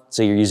XLR,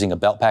 say you're using a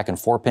belt pack and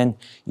 4-pin,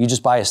 you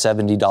just buy a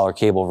 $70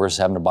 cable versus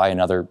having to buy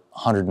another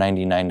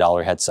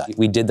 $199 headset.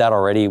 We did that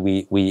already.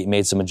 We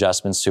made some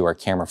adjustments to our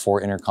camera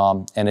 4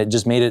 intercom, and it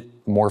just made it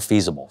more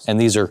feasible. And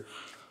these are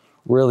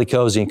really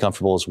cozy and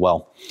comfortable as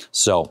well.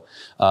 So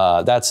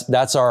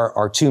that's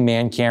our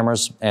 2-man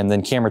cameras, and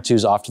then camera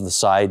 2's off to the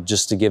side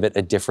just to give it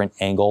a different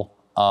angle.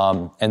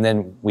 And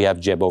then we have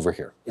jib over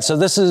here. So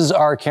this is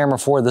our camera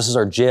 4, this is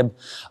our jib.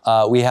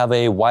 We have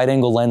a wide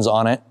angle lens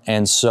on it,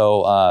 and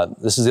so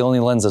this is the only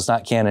lens that's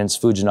not Canon, it's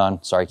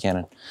Fujinon, sorry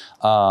Canon.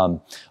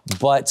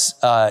 But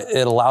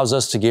it allows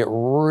us to get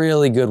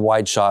really good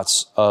wide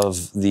shots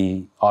of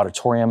the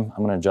auditorium.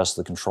 I'm gonna adjust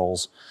the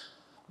controls,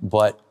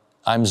 but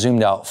I'm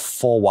zoomed out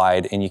full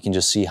wide, and you can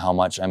just see how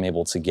much I'm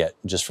able to get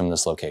just from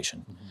this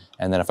location.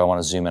 And then if I want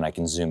to zoom in, I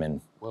can zoom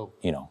in,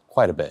 you know,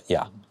 quite a bit,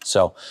 yeah.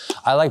 So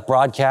I like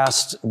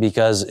broadcast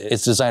because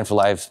it's designed for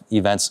live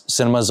events.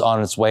 Cinema's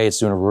on its way. It's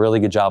doing a really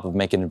good job of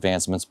making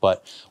advancements,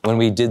 but when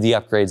we did the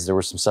upgrades, there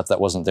was some stuff that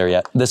wasn't there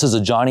yet. This is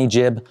a Johnny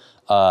Jib,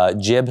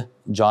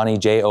 Johnny,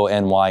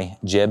 J-O-N-Y,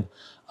 Jib.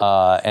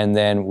 And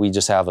then we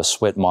just have a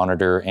SWIT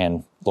monitor and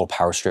a little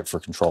power strip for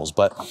controls.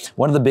 But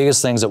one of the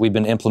biggest things that we've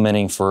been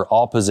implementing for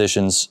all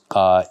positions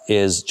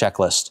is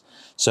checklist.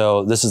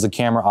 So this is the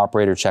camera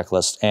operator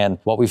checklist. And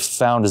what we've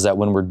found is that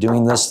when we're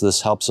doing this,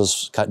 this helps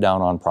us cut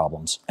down on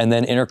problems. And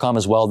then intercom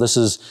as well. This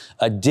is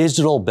a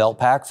digital belt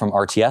pack from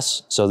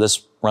RTS. So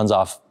this runs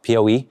off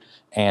PoE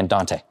and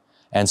Dante.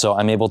 And so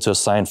I'm able to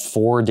assign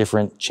 4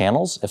 different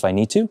channels if I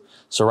need to.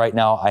 So right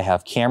now I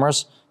have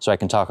cameras, so I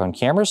can talk on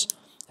cameras.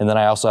 And then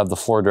I also have the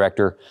floor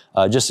director,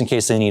 just in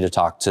case they need to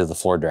talk to the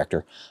floor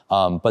director.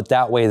 But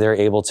that way they're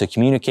able to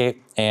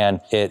communicate,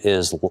 and it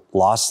is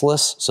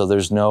lossless. So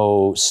there's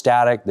no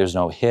static, there's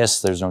no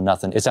hiss, there's no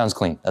nothing. It sounds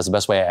clean. That's the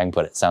best way I can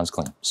put it. It sounds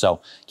clean. So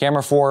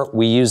camera 4,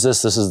 we use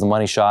this. This is the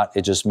money shot.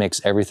 It just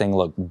makes everything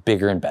look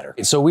bigger and better.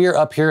 So we are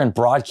up here in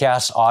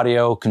broadcast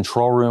audio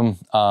control room.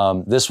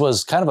 This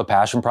was kind of a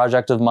passion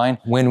project of mine.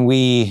 When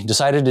we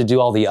decided to do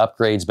all the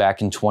upgrades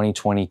back in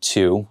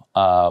 2022,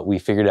 we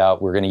figured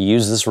out we're going to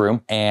use this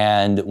room.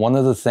 And one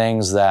of the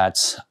things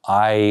that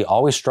I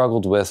always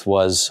struggled with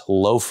was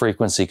low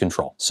frequency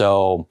control.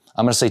 So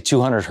I'm going to say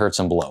 200 hertz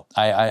and below.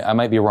 I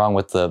might be wrong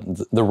with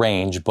the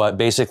range, but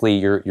basically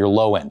your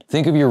low end.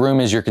 Think of your room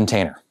as your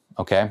container.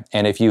 Okay.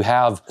 And if you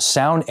have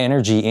sound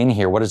energy in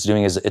here, what it's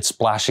doing is it's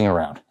splashing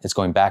around. It's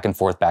going back and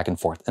forth, back and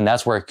forth. And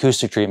that's where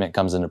acoustic treatment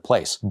comes into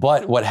place.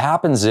 But what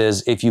happens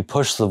is if you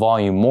push the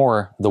volume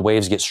more, the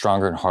waves get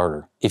stronger and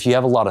harder. If you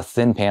have a lot of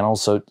thin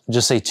panels, so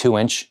just say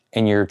 2-inch,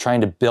 and you're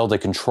trying to build a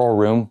control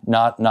room,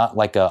 not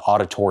like an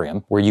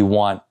auditorium where you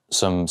want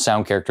some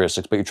sound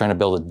characteristics, but you're trying to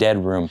build a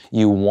dead room,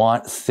 you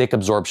want thick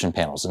absorption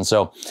panels. And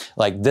so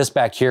like this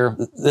back here,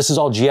 this is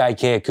all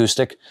GIK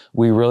acoustic.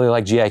 We really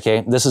like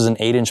GIK. This is an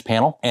 8-inch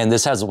panel, and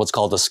this has what's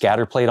called a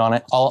scatter plate on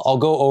it. I'll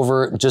go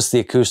over just the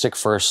acoustic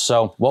first.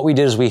 So what we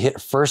did is we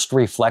hit first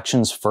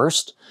reflections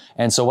first.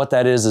 And so what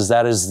that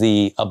is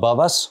the above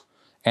us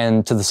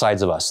and to the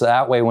sides of us. So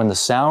that way when the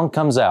sound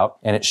comes out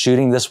and it's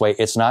shooting this way,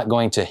 it's not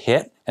going to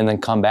hit and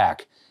then come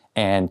back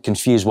and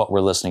confuse what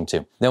we're listening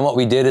to. Then what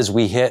we did is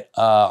we hit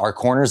our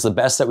corners the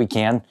best that we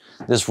can.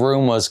 This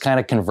room was kind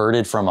of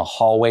converted from a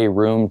hallway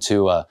room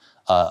to a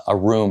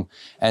room.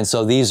 And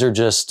so these are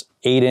just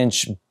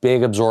 8-inch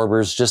big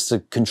absorbers just to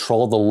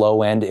control the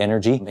low end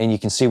energy. And you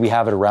can see we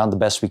have it around the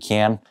best we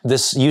can.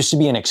 This used to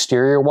be an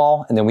exterior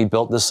wall, and then we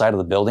built this side of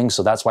the building.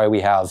 So that's why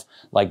we have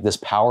like this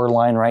power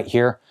line right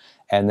here.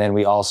 And then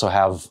we also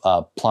have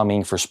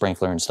plumbing for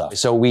sprinkler and stuff.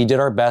 So we did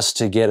our best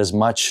to get as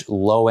much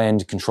low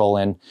end control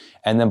in.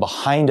 And then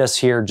behind us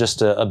here, just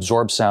to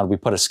absorb sound, we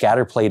put a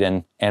scatter plate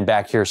in, and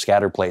back here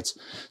scatter plates.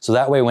 So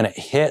that way when it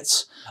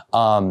hits,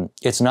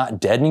 it's not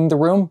deadening the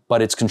room, but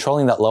it's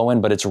controlling that low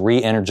end, but it's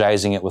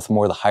re-energizing it with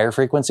more of the higher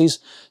frequencies.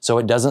 So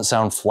it doesn't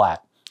sound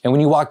flat. And when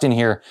you walked in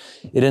here,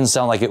 it didn't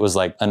sound like it was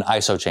like an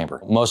ISO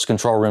chamber. Most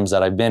control rooms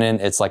that I've been in,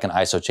 it's like an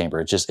ISO chamber.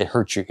 It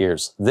hurts your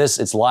ears. This,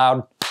 it's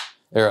loud,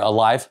 or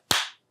alive,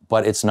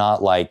 but it's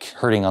not like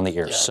hurting on the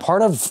ears. Yeah.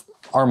 Part of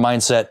our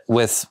mindset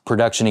with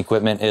production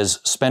equipment is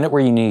spend it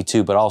where you need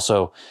to, but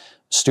also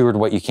steward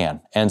what you can.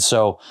 And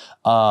so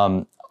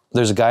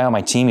there's a guy on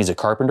my team, he's a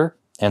carpenter.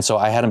 And so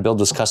I had him build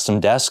this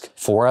custom desk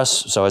for us.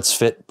 So it's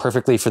fit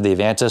perfectly for the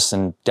Avantis,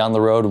 and down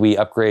the road, we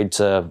upgrade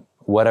to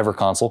whatever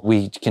console.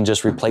 We can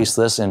just replace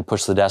this and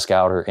push the desk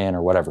out or in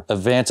or whatever.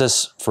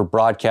 Avantis for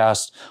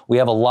broadcast. We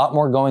have a lot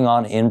more going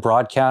on in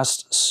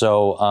broadcast.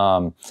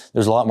 So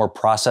there's a lot more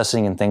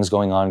processing and things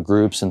going on,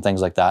 groups and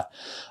things like that.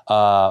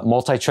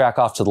 Multi-track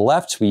off to the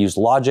left, we use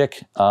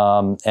Logic.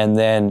 And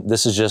then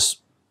this is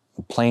just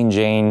plain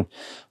Jane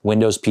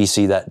Windows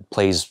PC that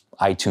plays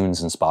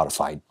iTunes and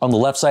Spotify. On the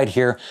left side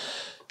here,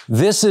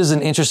 this is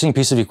an interesting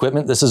piece of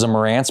equipment. This is a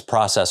Marantz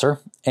processor.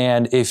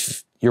 And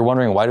if you're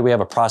wondering, why do we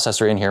have a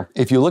processor in here?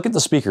 If you look at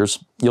the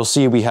speakers, you'll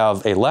see we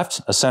have a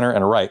left, a center,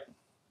 and a right,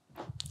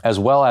 as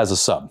well as a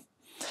sub.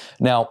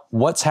 Now,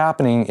 what's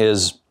happening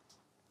is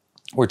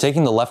we're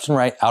taking the left and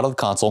right out of the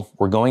console,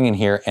 we're going in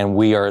here, and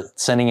we are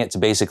sending it to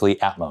basically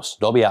Atmos,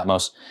 Dolby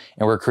Atmos,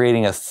 and we're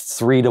creating a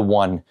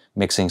 3-to-1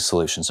 mixing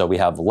solution. So we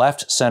have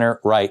left,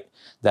 center, right,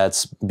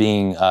 that's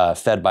being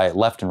fed by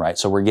left and right.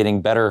 So we're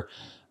getting better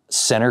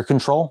center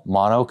control,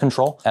 mono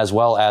control, as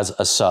well as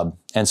a sub.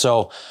 And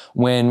so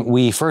when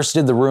we first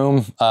did the room,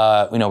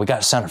 we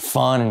got it sounded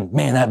fun, and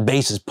man, that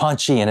bass is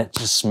punchy, and it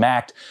just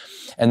smacked.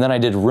 And then I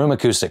did room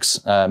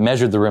acoustics,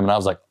 measured the room, and I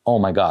was like, oh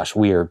my gosh,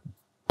 we are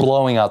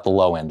blowing out the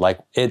low end. Like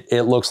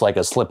it looks like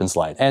a slip and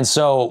slide. And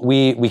so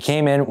we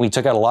came in, we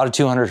took out a lot of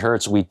 200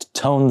 hertz, we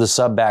toned the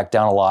sub back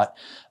down a lot.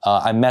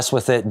 I mess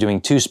with it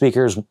doing 2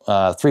 speakers,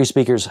 3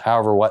 speakers,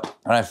 however what.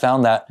 And I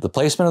found that the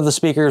placement of the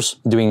speakers,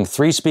 doing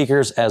 3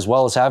 speakers, as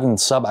well as having the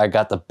sub, I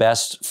got the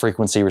best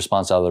frequency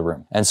response out of the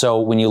room. And so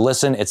when you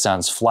listen, it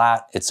sounds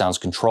flat, it sounds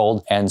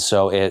controlled, and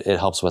so it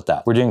helps with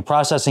that. We're doing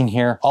processing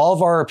here. All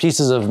of our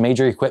pieces of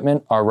major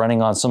equipment are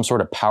running on some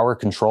sort of power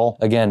control.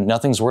 Again,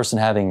 nothing's worse than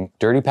having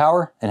dirty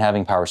power and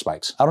having power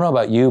spikes. I don't know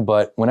about you,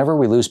 but whenever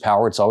we lose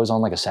power, it's always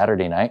on like a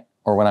Saturday night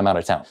or when I'm out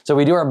of town. So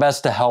we do our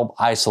best to help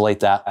isolate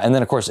that. And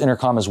then of course,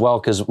 intercom as well,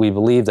 because we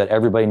believe that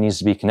everybody needs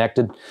to be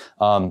connected.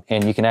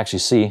 And you can actually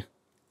see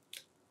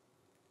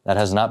that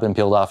has not been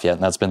peeled off yet,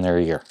 and that's been there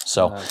a year.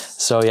 So,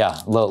 nice. So yeah,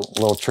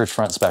 little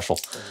Churchfront special.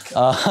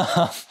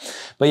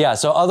 But yeah,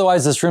 so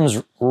otherwise this room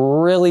is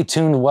really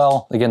tuned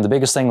well. Again, the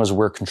biggest thing was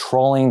we're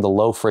controlling the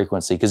low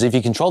frequency, because if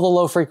you control the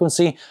low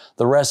frequency,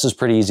 the rest is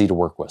pretty easy to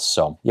work with.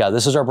 So yeah,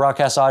 this is our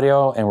broadcast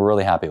audio, and we're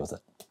really happy with it.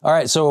 All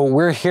right, so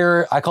we're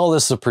here, I call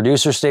this the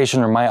producer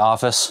station or my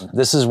office.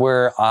 This is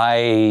where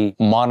I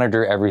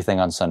monitor everything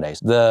on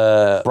Sundays.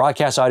 The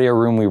broadcast audio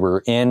room we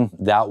were in,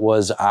 that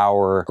was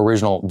our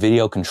original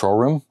video control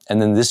room. And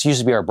then this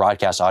used to be our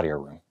broadcast audio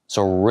room.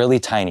 So really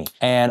tiny.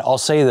 And I'll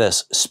say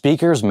this,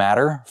 speakers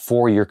matter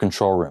for your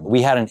control room.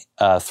 We had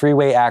a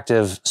 3-way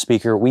active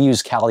speaker. We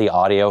use Cali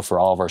Audio for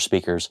all of our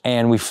speakers.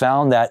 And we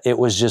found that it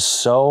was just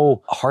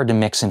so hard to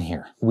mix in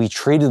here. We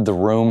treated the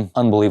room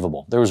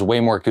unbelievable. There was way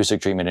more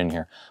acoustic treatment in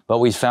here, but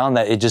we found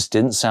that it just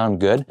didn't sound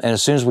good. And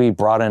as soon as we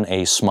brought in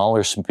a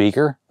smaller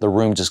speaker, the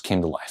room just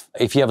came to life.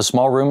 If you have a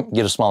small room,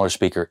 get a smaller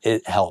speaker.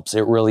 It helps,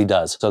 it really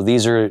does. So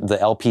these are the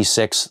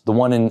LP6, the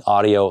one in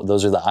audio,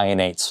 those are the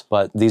IN8s,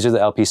 but these are the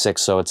LP6,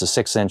 so it's a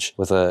 6-inch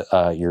with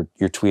your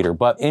tweeter.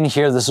 But in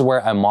here, this is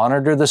where I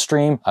monitor the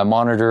stream. I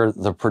monitor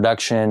the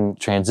production,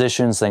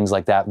 transitions, things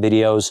like that,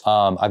 videos.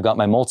 I've got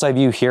my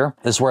multi-view here.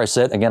 This is where I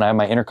sit. Again, I have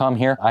my intercom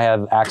here. I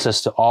have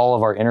access to all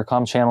of our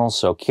intercom channels.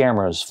 So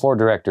cameras, floor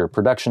director,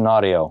 production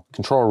audio,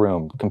 control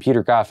room,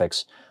 computer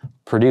graphics,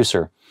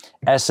 producer,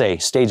 essay,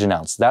 stage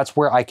announce. That's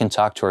where I can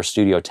talk to our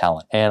studio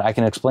talent. And I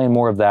can explain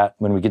more of that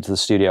when we get to the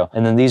studio.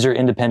 And then these are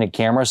independent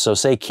cameras. So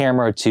say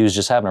camera 2 is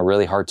just having a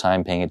really hard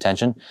time paying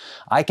attention.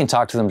 I can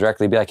talk to them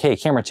directly, be like, hey,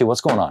 camera 2,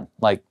 what's going on?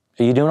 Like,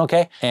 are you doing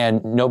okay?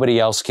 And nobody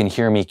else can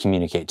hear me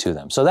communicate to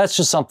them. So that's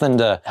just something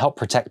to help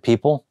protect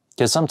people.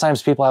 Because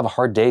sometimes people have a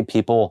hard day,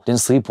 people didn't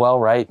sleep well,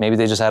 right? Maybe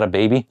they just had a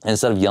baby. And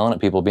instead of yelling at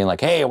people, being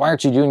like, hey, why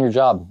aren't you doing your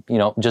job? You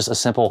know, just a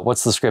simple,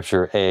 what's the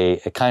scripture? A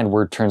kind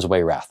word turns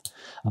away wrath.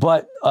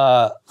 But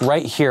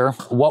right here,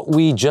 what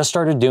we just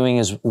started doing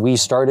is we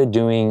started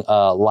doing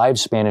live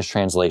Spanish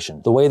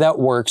translation. The way that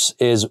works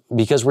is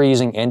because we're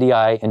using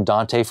NDI and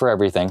Dante for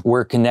everything,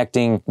 we're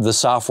connecting the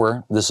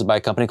software. This is by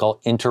a company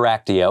called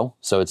Interactio.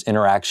 So it's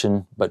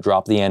interaction, but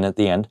drop the N at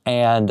the end.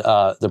 And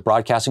the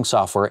broadcasting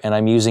software, and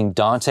I'm using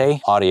Dante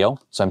audio.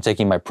 So I'm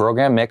taking my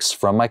program mix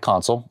from my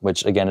console,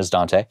 which again is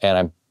Dante, and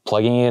I'm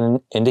plugging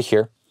it into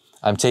here.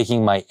 I'm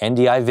taking my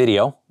NDI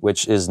video,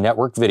 which is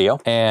network video,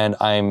 and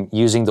I'm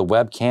using the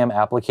webcam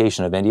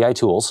application of NDI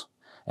tools,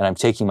 and I'm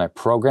taking my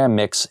program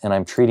mix and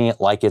I'm treating it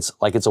like it's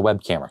a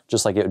web camera,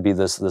 just like it would be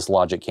this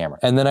Logic camera.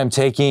 And then I'm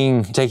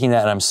taking that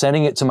and I'm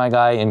sending it to my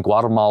guy in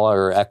Guatemala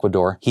or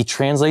Ecuador. He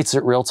translates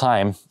it real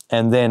time,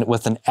 and then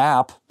with an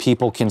app,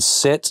 people can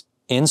sit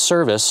in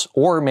service,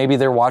 or maybe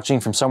they're watching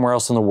from somewhere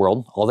else in the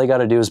world. All they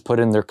gotta do is put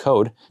in their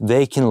code.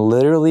 They can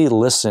literally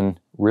listen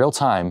real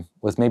time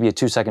with maybe a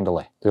 2-second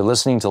delay. They're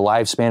listening to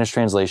live Spanish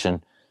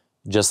translation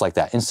just like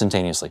that,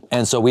 instantaneously.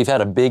 And so we've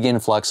had a big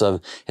influx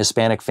of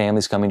Hispanic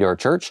families coming to our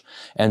church.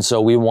 And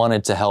so we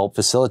wanted to help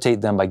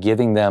facilitate them by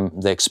giving them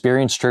the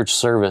experienced church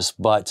service,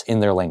 but in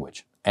their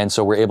language. And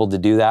so we're able to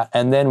do that.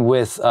 And then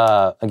with,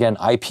 again,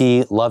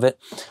 IP, love it.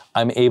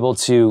 I'm able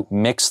to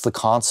mix the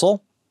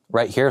console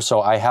right here.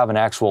 So I have an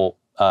actual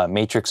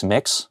matrix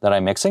mix that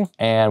I'm mixing.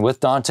 And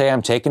with Dante,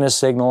 I'm taking a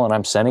signal and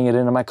I'm sending it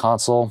into my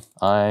console.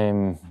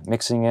 I'm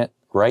mixing it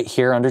right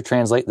here under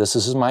translate. This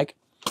is his mic.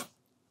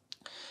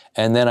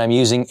 And then I'm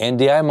using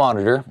NDI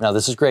monitor. Now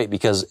this is great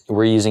because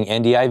we're using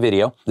NDI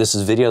video. This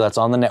is video that's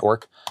on the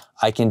network.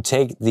 I can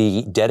take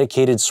the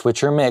dedicated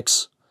switcher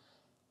mix,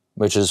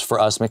 which is for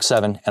us mix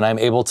 7, and I'm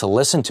able to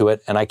listen to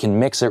it and I can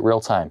mix it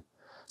real time.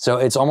 So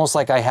it's almost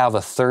like I have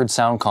a third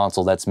sound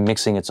console that's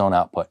mixing its own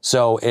output.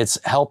 So it's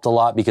helped a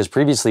lot because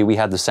previously we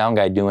had the sound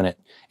guy doing it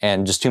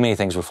and just too many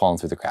things were falling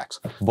through the cracks.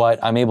 But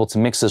I'm able to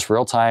mix this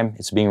real time.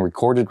 It's being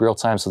recorded real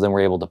time, so then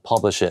we're able to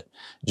publish it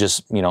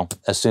just, you know,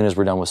 as soon as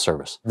we're done with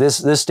service.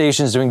 This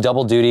station is doing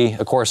double duty.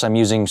 Of course, I'm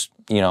using,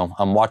 you know,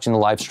 I'm watching the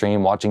live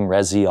stream, watching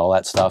Resi, all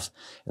that stuff.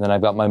 And then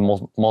I've got my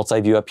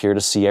multi-view up here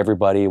to see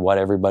everybody, what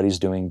everybody's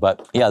doing.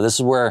 But yeah, this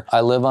is where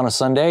I live on a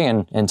Sunday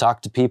and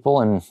talk to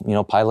people and, you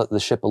know, pilot the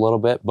ship a little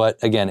bit. But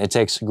again, it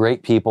takes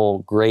great people,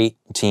 great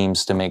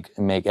teams to make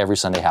every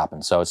Sunday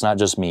happen. So it's not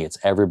just me, it's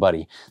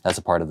everybody that's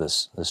a part of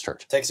this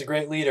church. Takes a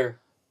great leader.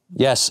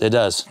 Yes, it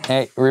does.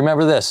 Hey,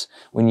 remember this,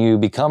 when you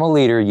become a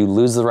leader, you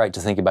lose the right to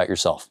think about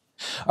yourself.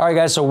 All right,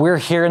 guys, so we're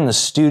here in the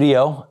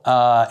studio,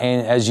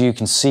 and as you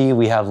can see,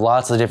 we have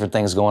lots of different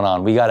things going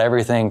on. We got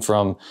everything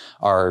from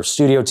our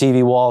studio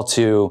TV wall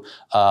to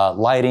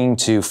lighting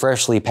to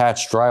freshly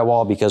patched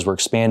drywall because we're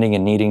expanding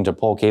and needing to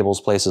pull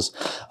cables places.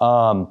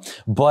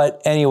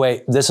 But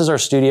anyway, this is our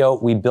studio.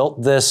 We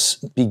built this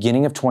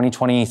beginning of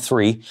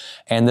 2023,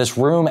 and this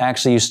room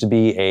actually used to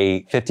be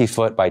a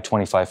 50-foot by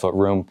 25-foot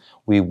room.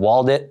 We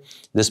walled it.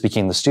 This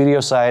became the studio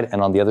side,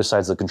 and on the other side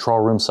is the control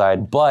room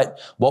side. But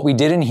what we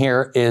did in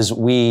here is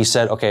we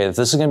said, okay, if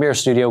this is gonna be our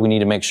studio, we need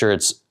to make sure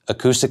it's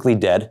acoustically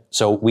dead.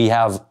 So we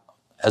have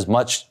as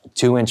much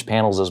 2-inch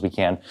panels as we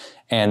can.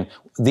 And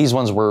these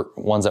ones were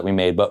ones that we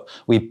made, but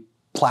we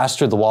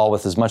plastered the wall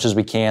with as much as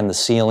we can, the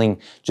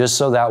ceiling, just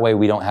so that way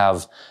we don't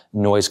have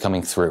noise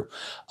coming through.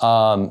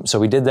 So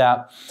we did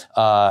that.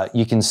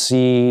 You can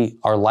see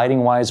our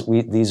lighting wise,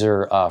 these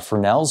are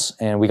Fresnels,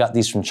 and we got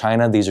these from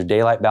China. These are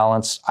daylight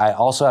balanced. I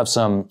also have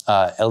some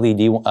LED,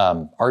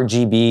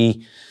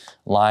 RGB,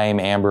 lime,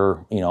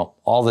 amber, you know,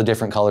 all the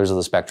different colors of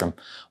the spectrum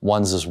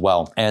ones as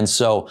well. And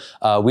so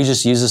we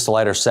just use this to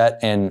light our set,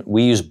 and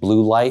we use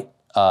Blue Light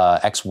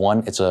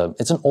X1.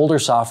 It's an older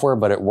software,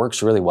 but it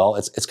works really well.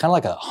 It's kind of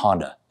like a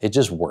Honda. It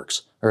just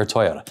works, or a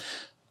Toyota.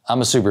 I'm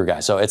a Subaru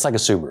guy, so it's like a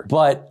Subaru.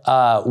 But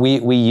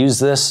we use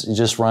this,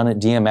 just run it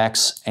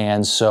DMX,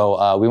 and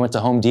so we went to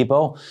Home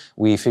Depot.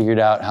 We figured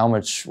out how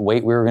much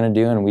weight we were gonna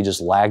do, and we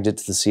just lagged it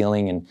to the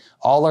ceiling, and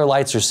all our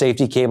lights are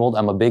safety cabled.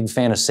 I'm a big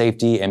fan of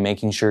safety and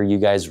making sure you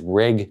guys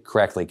rig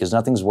correctly, because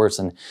nothing's worse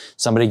than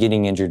somebody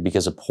getting injured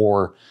because of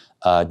poor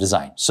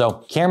design.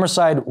 So camera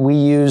side, we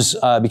use,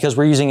 because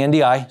we're using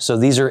NDI, so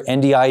these are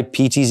NDI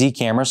PTZ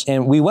cameras,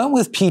 and we went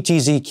with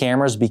PTZ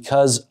cameras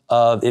because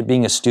of it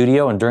being a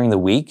studio, and during the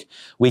week,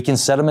 we can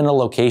set them in a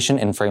location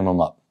and frame them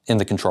up in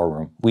the control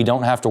room. We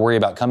don't have to worry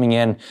about coming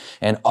in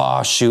and,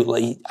 oh shoot,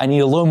 I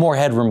need a little more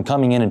headroom,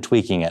 coming in and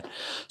tweaking it.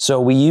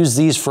 So we use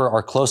these for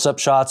our close-up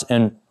shots,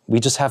 and we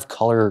just have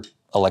color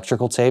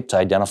electrical tape to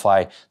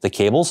identify the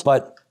cables.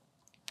 But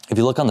if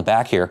you look on the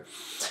back here,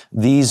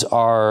 these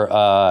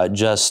are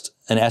just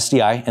an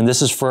SDI, and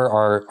this is for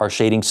our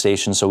shading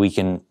station so we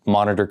can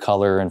monitor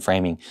color and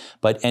framing,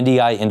 but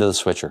NDI into the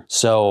switcher.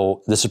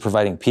 So this is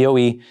providing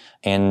PoE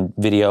and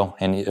video,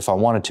 and if I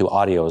wanted to,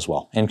 audio as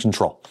well, and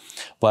control.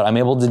 But I'm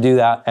able to do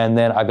that, and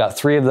then I've got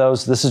 3 of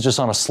those. This is just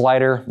on a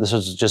slider. This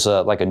is just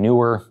like a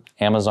newer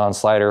Amazon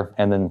slider.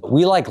 And then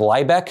we like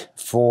Liebeck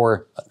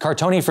for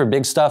Cartoni for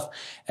big stuff,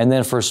 and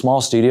then for small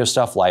studio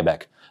stuff,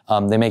 Liebeck.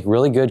 They make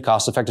really good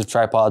cost-effective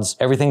tripods.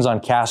 Everything's on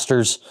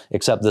casters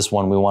except this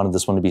one. We wanted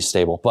this one to be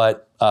stable.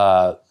 But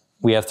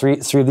we have three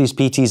of these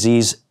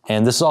PTZs,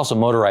 and this is also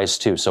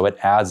motorized too, so it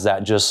adds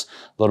that just a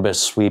little bit of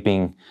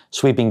sweeping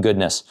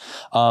goodness.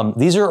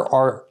 These are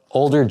our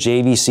older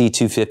JVC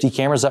 250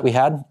 cameras that we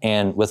had,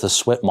 and with a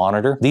SWIT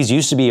monitor. These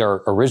used to be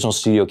our original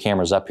studio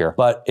cameras up here,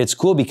 but it's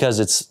cool because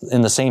it's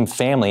in the same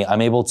family.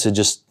 I'm able to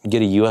just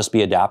get a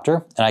USB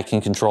adapter, and I can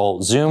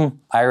control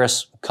zoom,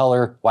 iris,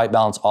 color, white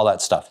balance, all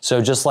that stuff. So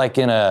just like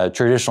in a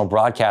traditional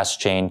broadcast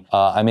chain,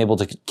 I'm able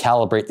to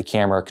calibrate the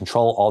camera,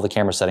 control all the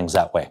camera settings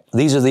that way.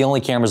 These are the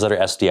only cameras that are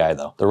SDI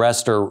though. The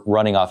rest are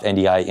running off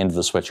NDI into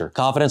the switcher.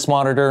 Confidence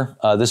monitor,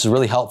 this is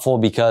really helpful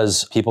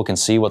because people can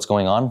see what's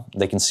going on.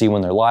 They can see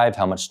when they're live,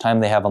 how much time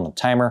they have on the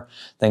timer,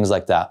 things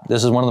like that.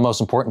 This is one of the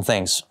most important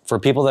things for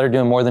people that are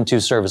doing more than 2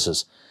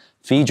 services.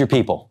 Feed your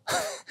people.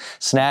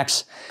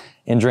 Snacks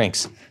and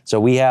drinks. So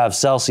we have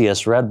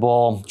Celsius, Red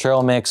Bull,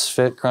 Trail Mix,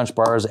 Fit Crunch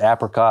bars,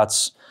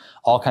 apricots,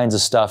 all kinds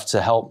of stuff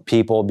to help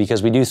people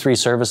because we do 3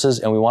 services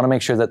and we want to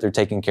make sure that they're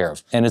taken care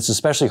of. And it's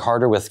especially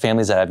harder with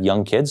families that have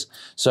young kids.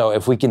 So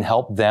if we can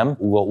help them,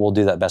 we'll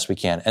do that best we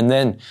can. And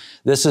then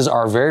this is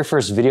our very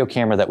first video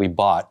camera that we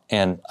bought.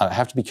 And I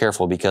have to be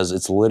careful because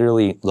it's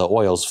literally the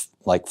oil's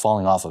like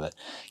falling off of it.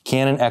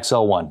 Canon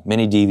XL1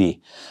 Mini DV.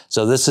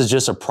 So this is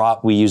just a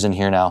prop we use in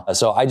here now.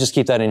 So I just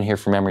keep that in here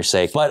for memory's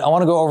sake. But I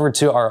want to go over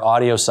to our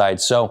audio side.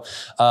 So,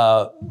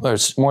 or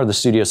more the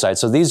studio side.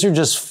 So these are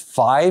just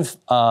 5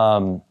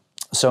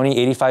 Sony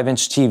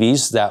 85-inch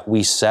TVs that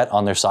we set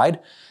on their side.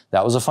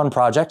 That was a fun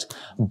project.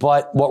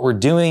 But what we're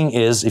doing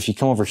is, if you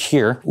come over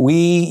here, we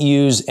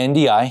use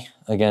NDI,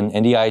 again,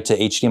 NDI to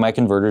HDMI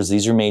converters.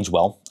 These are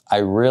Magewell. I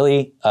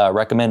really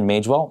recommend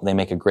Magewell. They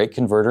make a great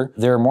converter.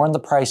 They're more on the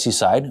pricey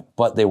side,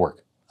 but they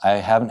work. I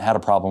haven't had a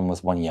problem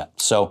with one yet.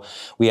 So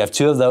we have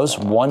 2 of those.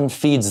 One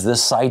feeds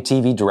this side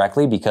TV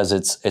directly because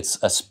it's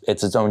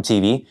its own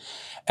TV.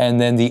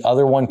 And then the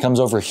other one comes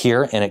over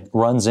here and it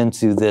runs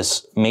into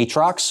this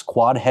Matrox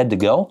quad head to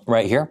go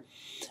right here.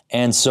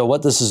 And so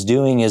what this is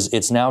doing is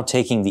it's now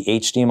taking the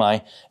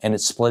HDMI and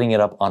it's splitting it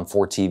up on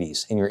 4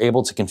 TVs. And you're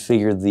able to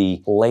configure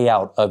the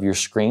layout of your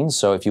screen.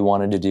 So if you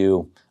wanted to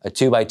do a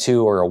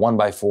 2x2 or a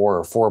 1x4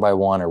 or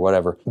 4x1 or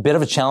whatever. A bit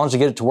of a challenge to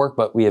get it to work,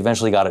 but we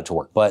eventually got it to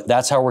work. But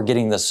that's how we're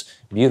getting this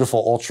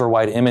beautiful ultra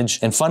wide image.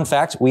 And fun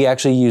fact, we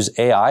actually use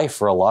AI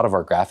for a lot of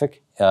our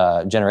graphic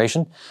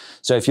generation.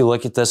 So if you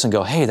look at this and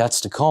go, hey,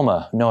 that's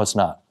Tacoma. No, it's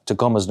not.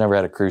 Tacoma's never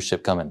had a cruise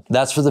ship coming.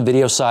 That's for the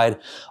video side.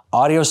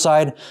 Audio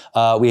side,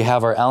 we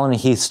have our Allen &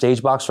 Heath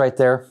stage box right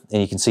there,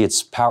 and you can see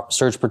it's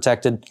surge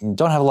protected.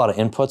 Don't have a lot of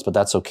inputs, but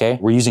that's okay.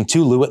 We're using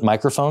 2 Lewitt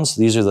microphones.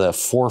 These are the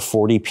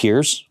 440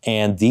 Peers,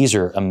 and these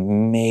are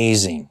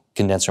amazing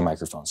condenser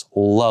microphones.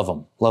 Love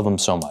them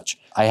so much.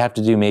 I have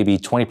to do maybe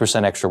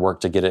 20% extra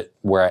work to get it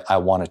where I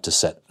want it to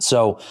sit.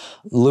 So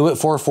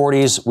Lewitt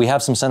 440s, we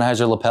have some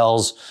Sennheiser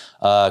lapels.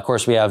 Of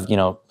course, we have,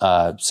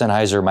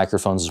 Sennheiser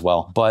microphones as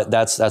well, but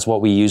that's what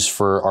we use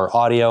for our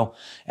audio.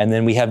 And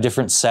then we have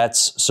different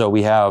sets. So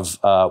we have,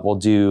 we'll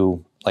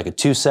do like a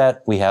 2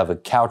 set. We have a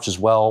couch as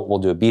well. We'll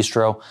do a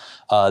bistro.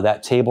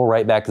 That table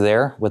right back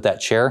there with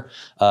that chair,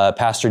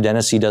 Pastor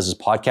Dennis, he does his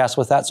podcast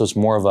with that. So it's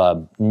more of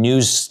a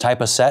news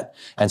type of set.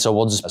 And so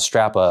we'll just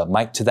strap a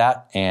mic to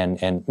that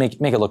and make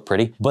it look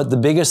pretty. But the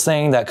biggest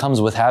thing that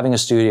comes with having a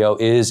studio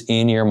is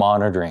in-ear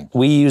monitoring.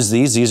 We use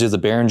these are the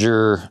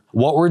Behringer.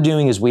 What we're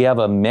doing is we have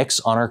a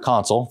mix on our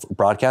console,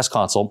 broadcast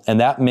console, and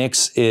that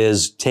mix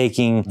is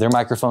taking their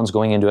microphones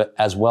going into it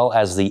as well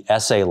as the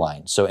SA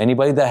line. So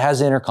anybody that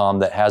has Intercom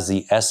that has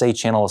the SA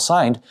channel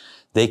assigned,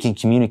 they can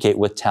communicate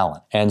with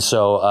talent. And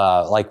so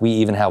like we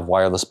even have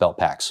wireless belt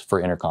packs for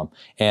Intercom.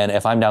 And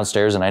if I'm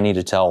downstairs and I need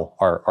to tell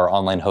our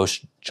online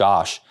host,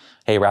 Josh,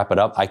 hey, wrap it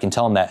up, I can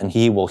tell him that and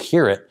he will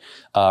hear it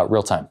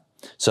real time.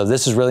 So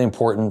this is really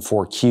important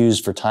for cues,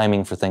 for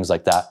timing, for things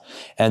like that.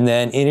 And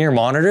then in-ear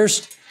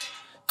monitors,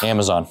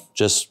 Amazon,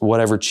 just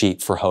whatever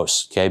cheap for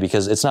hosts, okay?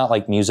 Because it's not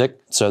like music,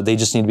 so they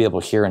just need to be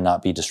able to hear and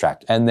not be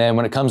distracted. And then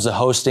when it comes to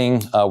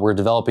hosting, we're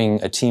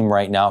developing a team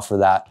right now for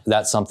that.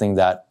 That's something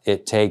that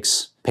it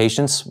takes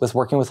patience with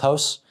working with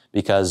hosts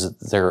because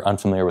they're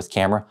unfamiliar with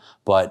camera.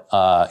 But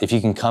if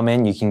you can come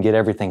in, you can get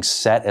everything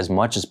set as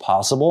much as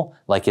possible,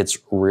 like it's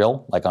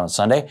real, like on a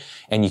Sunday,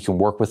 and you can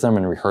work with them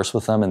and rehearse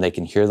with them and they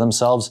can hear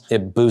themselves.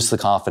 It boosts the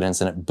confidence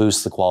and it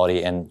boosts the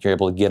quality and you're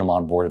able to get them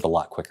on board a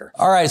lot quicker.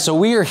 All right, so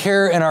we are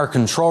here in our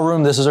control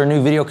room. This is our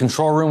new video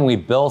control room we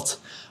built.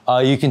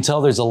 You can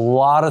tell there's a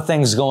lot of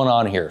things going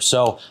on here.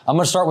 So I'm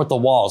gonna start with the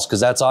walls because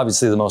that's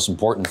obviously the most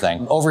important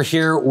thing. Over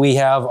here, we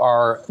have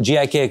our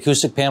GIK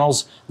acoustic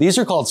panels. These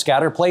are called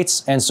scatter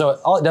plates. And so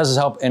all it does is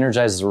help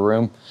energize the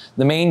room.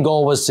 The main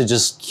goal was to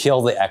just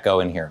kill the echo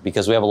in here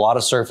because we have a lot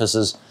of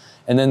surfaces.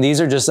 And then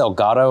these are just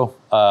Elgato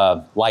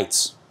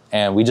lights.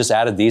 And we just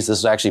added these. This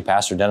is actually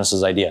Pastor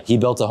Dennis's idea. He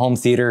built a home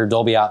theater,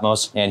 Dolby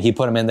Atmos, and he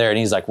put them in there and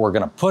he's like, we're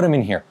gonna put them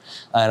in here.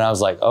 And I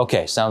was like,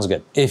 okay, sounds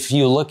good. If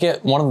you look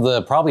at one of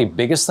the probably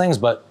biggest things,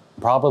 but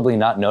probably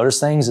not noticed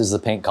things is the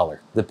paint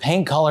color. The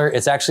paint color,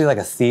 it's actually like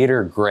a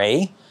theater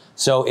gray.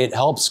 So it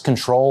helps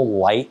control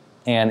light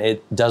and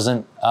it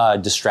doesn't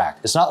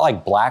distract. It's not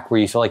like black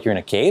where you feel like you're in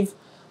a cave,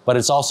 but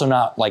it's also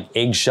not like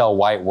eggshell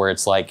white where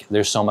it's like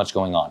there's so much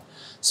going on.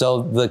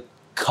 So the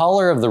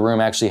color of the room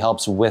actually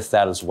helps with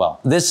that as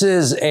well. This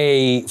is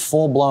a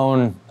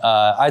full-blown,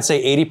 I'd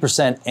say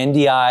 80%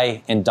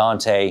 NDI and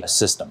Dante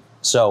system.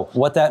 So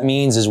what that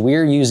means is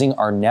we're using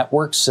our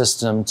network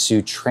system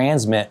to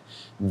transmit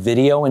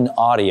video and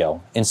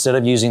audio instead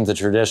of using the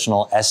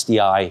traditional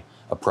SDI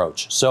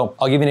approach. So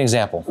I'll give you an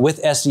example.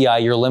 With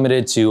SDI, you're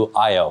limited to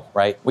IO,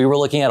 right? We were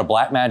looking at a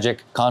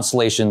Blackmagic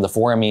Constellation, the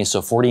 4ME,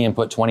 so 40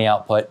 input, 20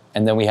 output,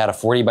 and then we had a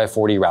 40 by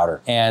 40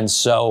 router. And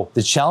so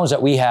the challenge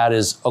that we had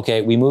is,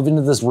 okay, we moved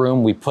into this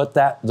room, we put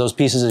those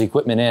pieces of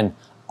equipment in,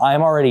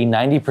 I'm already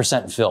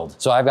 90%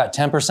 filled. So I've got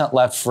 10%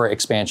 left for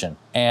expansion.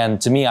 And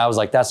to me, I was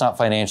like, that's not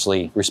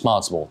financially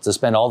responsible to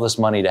spend all this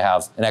money to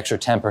have an extra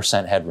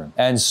 10% headroom.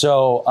 And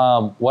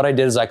so what I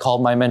did is I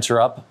called my mentor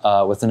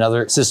up with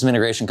another system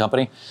integration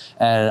company.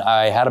 And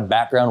I had a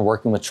background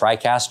working with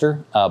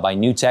TriCaster by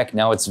NewTek.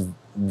 Now it's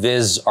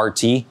Viz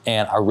RT.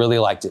 And I really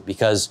liked it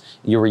because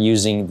you were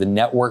using the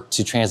network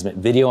to transmit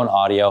video and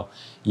audio.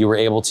 You were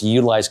able to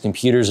utilize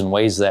computers in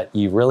ways that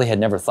you really had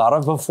never thought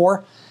of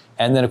before.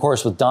 And then of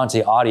course with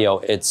Dante Audio,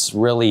 it's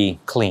really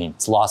clean,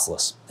 it's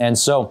lossless. And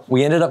so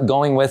we ended up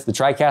going with the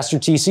TriCaster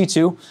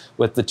TC2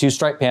 with the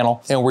 2-stripe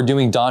panel, and we're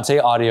doing Dante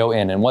Audio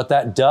in. And what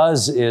that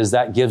does is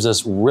that gives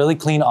us really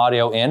clean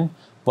audio in,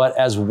 but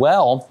as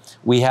well,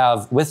 we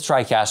have with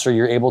TriCaster,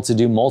 you're able to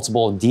do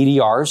multiple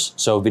DDRs,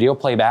 so video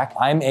playback.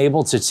 I'm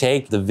able to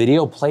take the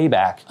video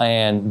playback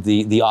and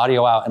the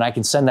audio out, and I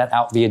can send that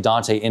out via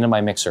Dante into my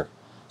mixer.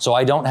 So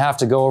I don't have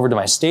to go over to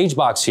my stage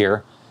box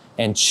here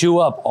and chew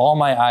up all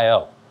my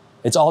IO.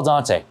 It's all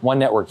Dante, one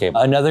network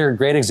cable. Another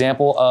great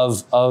example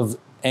of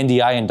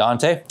NDI and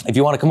Dante, if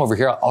you want to come over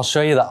here, I'll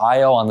show you the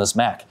IO on this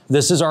Mac.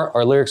 This is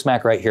our Lyrics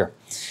Mac right here.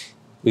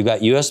 We've got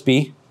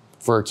USB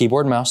for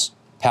keyboard and mouse,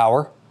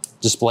 power,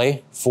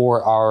 display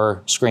for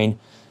our screen.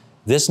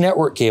 This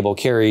network cable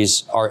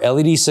carries our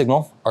LED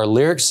signal, our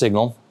Lyrics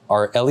signal,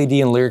 our LED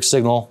and Lyrics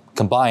signal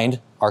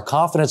combined, our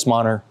confidence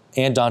monitor,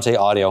 and Dante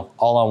Audio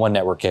all on one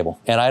network cable.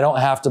 And I don't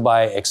have to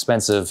buy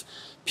expensive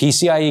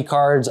PCIe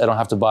cards. I don't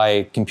have to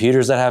buy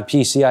computers that have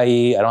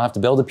PCIe. I don't have to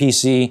build a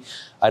PC.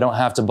 I don't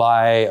have to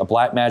buy a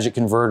Blackmagic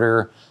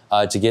converter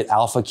to get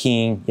alpha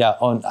keying. Yeah,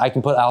 I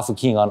can put alpha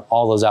keying on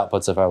all those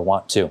outputs if I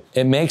want to.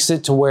 It makes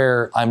it to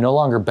where I'm no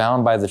longer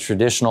bound by the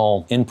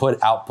traditional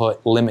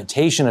input-output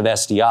limitation of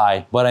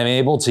SDI, but I'm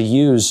able to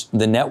use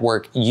the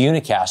network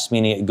unicast,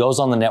 meaning it goes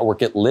on the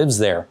network, it lives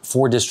there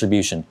for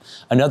distribution.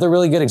 Another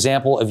really good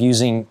example of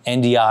using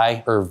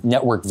NDI or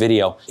network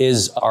video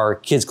is our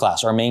kids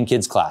class, our main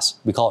kids class.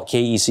 We call it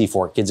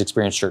KEC4, Kids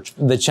Experience Church.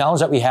 The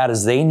challenge that we had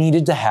is they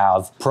needed to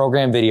have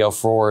program video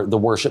for the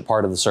worship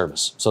part of the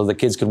service so the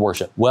kids could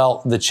worship.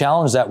 Well, the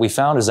challenge that we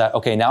found is that,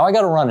 okay, now I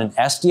got to run an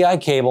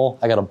SDI cable.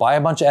 I got to buy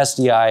a bunch of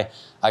SDI.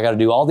 I got to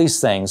do all these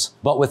things.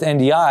 But with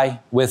NDI,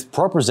 with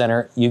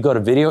ProPresenter, you go to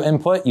video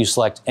input, you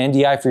select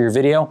NDI for your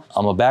video.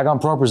 I'm a bag on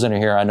ProPresenter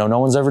here. I know no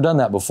one's ever done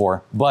that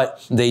before,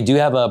 but they do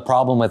have a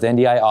problem with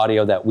NDI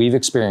audio that we've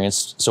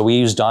experienced. So we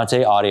use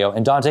Dante Audio,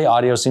 and Dante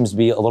Audio seems to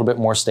be a little bit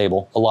more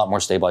stable, a lot more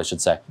stable, I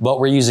should say.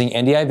 But we're using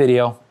NDI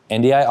video,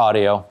 NDI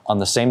audio on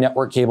the same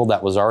network cable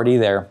that was already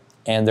there,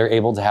 and they're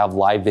able to have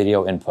live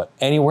video input.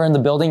 Anywhere in the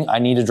building, I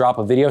need to drop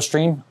a video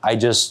stream. I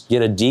just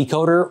get a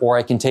decoder, or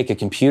I can take a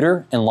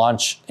computer and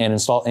launch and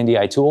install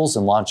NDI tools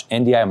and launch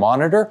NDI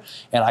monitor,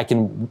 and I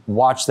can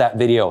watch that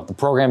video, the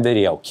program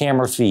video,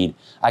 camera feed.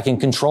 I can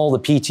control the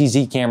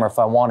PTZ camera if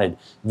I wanted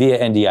via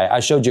NDI.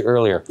 I showed you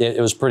earlier, it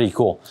was pretty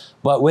cool.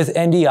 But with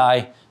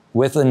NDI,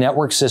 with the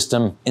network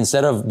system,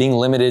 instead of being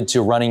limited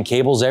to running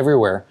cables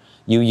everywhere,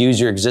 you use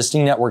your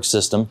existing network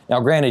system. Now,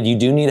 granted, you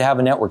do need to have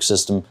a network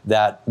system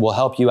that will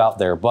help you out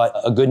there, but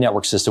a good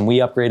network system. We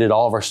upgraded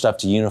all of our stuff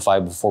to Unify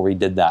before we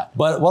did that.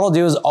 But what I'll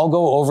do is I'll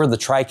go over the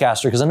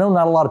TriCaster, because I know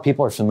not a lot of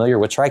people are familiar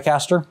with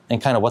TriCaster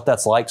and kind of what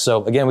that's like.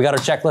 So again, we got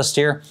our checklist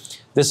here.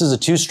 This is a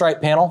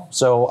 2-stripe panel,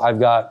 so I've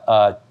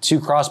got 2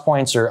 cross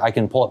points, or I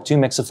can pull up 2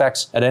 mix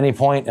effects at any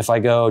point. If I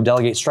go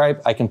delegate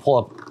stripe, I can pull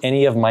up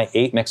any of my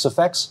 8 mix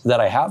effects that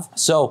I have.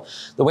 So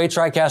the way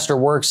TriCaster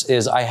works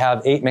is I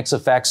have 8 mix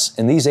effects,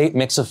 and these 8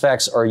 mix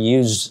effects are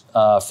used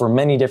for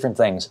many different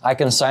things. I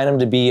can assign them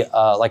to be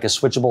like a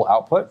switchable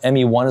output.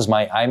 ME1 is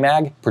my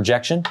IMAG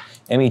projection.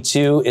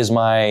 ME2 is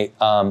my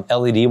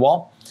LED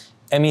wall.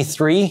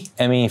 ME3,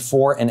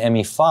 ME4, and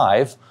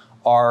ME5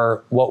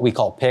 are what we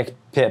call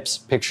PIPs,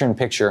 picture in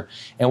picture.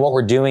 And what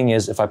we're doing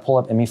is, if I pull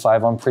up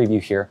ME5 on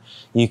preview here,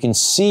 you can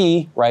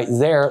see right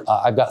there,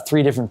 I've got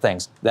 3 different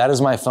things. That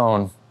is my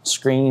phone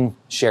screen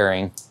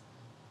sharing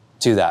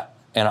to that.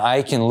 And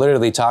I can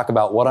literally talk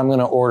about what I'm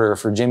gonna order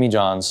for Jimmy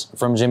John's,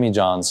 from Jimmy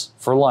John's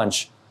for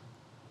lunch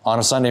on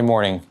a Sunday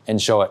morning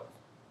and show it,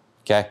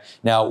 okay?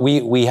 Now,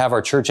 we have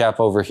our church app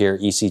over here,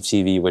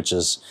 ECTV, which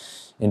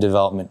is in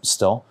development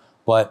still.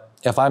 But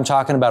if I'm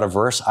talking about a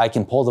verse, I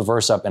can pull the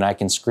verse up and I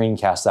can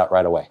screencast that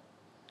right away.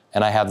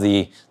 And I have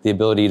the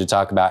ability to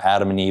talk about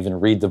Adam and Eve and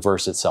read the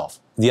verse itself.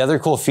 The other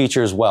cool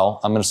feature as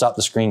well, I'm gonna stop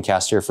the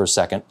screencast here for a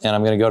second, and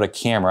I'm gonna go to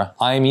camera.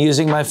 I am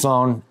using my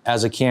phone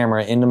as a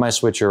camera into my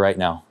switcher right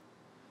now.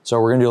 So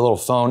we're gonna do a little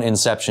phone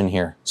inception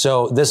here.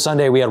 So this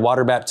Sunday we had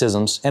water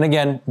baptisms. And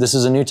again, this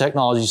is a new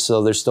technology,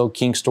 so there's still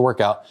kinks to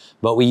work out,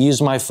 but we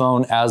use my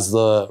phone as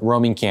the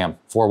roaming cam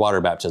for water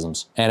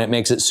baptisms. And it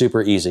makes it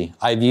super easy.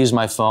 I've used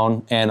my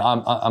phone, and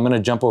I'm gonna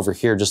jump over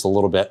here just a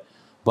little bit,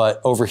 but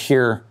over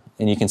here,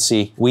 and you can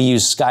see, we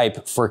use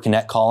Skype for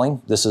Connect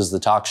calling. This is the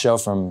talk show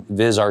from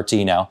Viz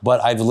RT now,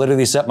 but I've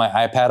literally set my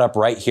iPad up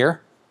right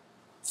here,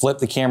 flip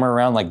the camera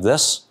around like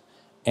this,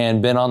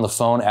 and been on the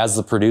phone as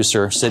the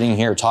producer, sitting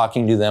here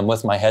talking to them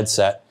with my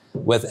headset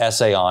with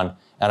SA on,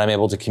 and I'm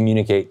able to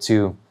communicate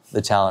to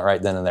the talent right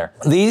then and there.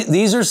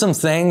 These are some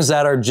things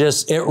that are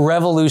just, it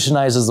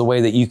revolutionizes the way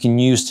that you can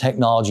use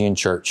technology in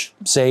church.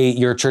 Say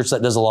you're a church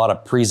that does a lot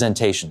of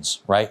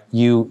presentations, right?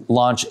 You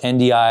launch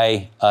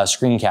NDI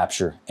screen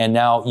capture, and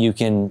now you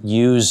can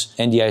use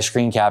NDI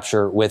screen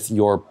capture with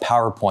your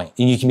PowerPoint,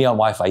 and you can be on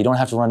Wi-Fi. You don't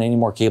have to run any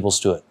more cables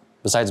to it,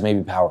 besides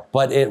maybe power.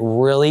 But it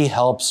really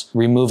helps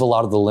remove a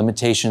lot of the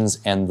limitations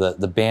and the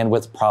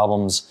bandwidth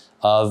problems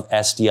of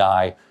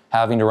SDI,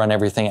 having to run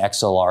everything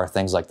XLR,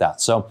 things like that.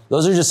 So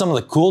those are just some of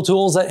the cool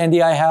tools that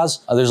NDI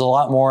has. There's a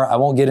lot more. I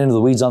won't get into the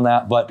weeds on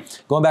that,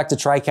 but going back to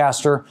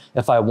TriCaster,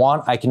 if I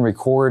want, I can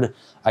record,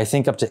 I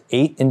think, up to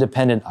 8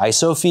 independent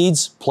ISO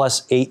feeds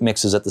plus 8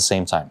 mixes at the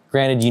same time.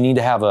 Granted, you need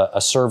to have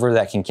a server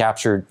that can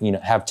capture,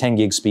 have 10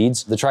 gig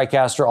speeds. The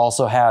TriCaster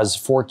also has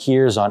 4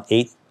 keyers on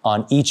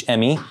each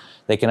ME.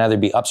 They can either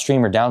be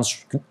upstream or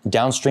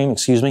downstream,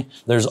 excuse me.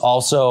 There's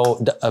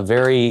also a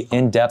very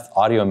in-depth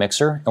audio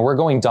mixer, and we're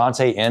going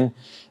Dante in.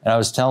 And I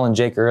was telling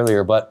Jake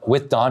earlier, but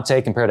with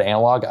Dante compared to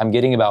analog, I'm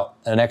getting about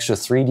an extra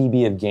 3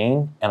 dB of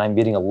gain, and I'm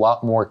getting a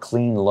lot more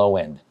clean low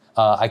end.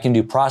 I can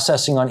do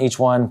processing on each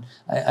one.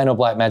 I know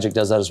Blackmagic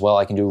does that as well.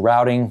 I can do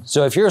routing.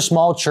 So if you're a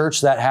small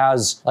church that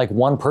has like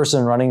 1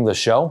 person running the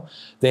show,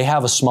 they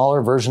have a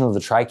smaller version of the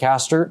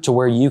TriCaster to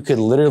where you could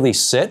literally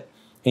sit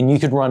and you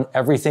could run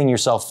everything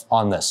yourself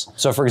on this.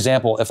 So for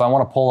example, if I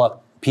want to pull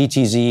up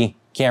PTZ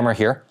camera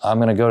here, I'm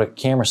going to go to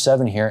camera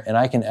 7 here, and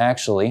I can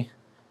actually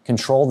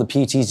control the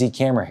PTZ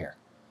camera here.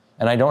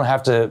 and I don't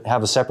have to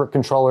have a separate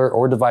controller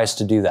or device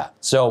to do that.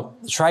 So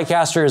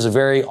TriCaster is a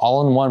very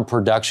all-in-one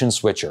production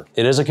switcher.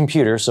 It is a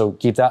computer, so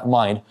keep that in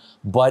mind,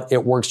 but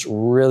it works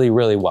really,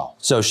 really well.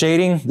 So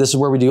shading, this is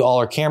where we do all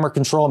our camera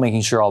control,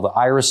 making sure all the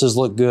irises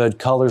look good,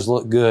 colors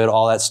look good,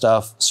 all that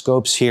stuff.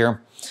 Scopes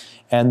here.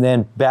 And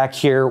then back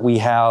here we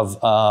have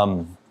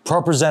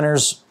Pro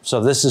Presenters.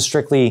 So this is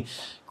strictly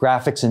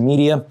graphics and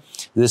media.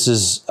 This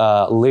is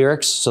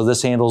lyrics, so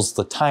this handles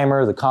the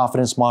timer, the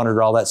confidence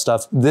monitor, all that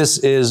stuff. This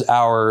is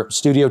our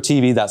studio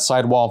TV, that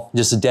sidewall,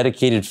 just a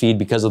dedicated feed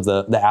because of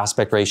the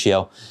aspect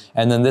ratio.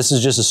 And then this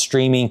is just a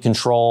streaming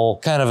control,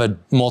 kind of a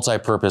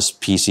multi-purpose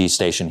PC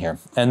station here.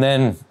 And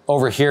then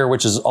over here,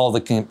 which is all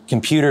the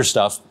computer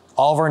stuff,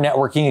 all of our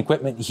networking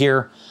equipment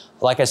here.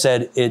 Like I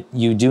said,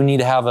 you do need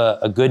to have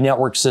a good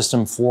network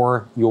system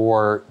for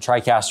your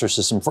TriCaster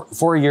system,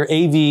 for your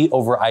AV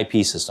over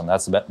IP system.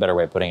 That's the better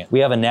way of putting it. We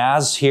have a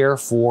NAS here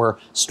for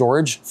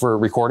storage, for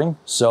recording.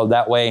 So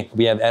that way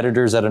we have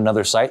editors at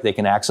another site. They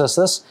can access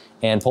this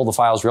and pull the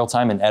files real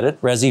time and edit.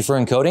 Resi for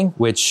encoding,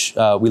 which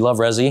we love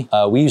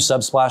Resi. We use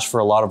Subsplash for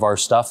a lot of our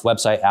stuff,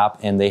 website app,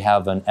 and they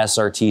have an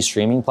SRT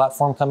streaming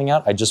platform coming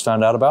out. I just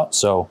found out about,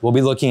 so we'll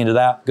be looking into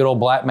that. Good old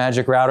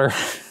Blackmagic router.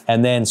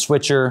 And then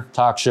switcher,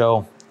 talk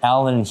show,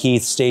 Allen and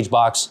Heath stage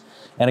box.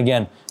 And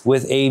again,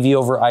 with AV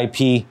over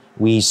IP,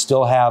 we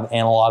still have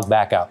analog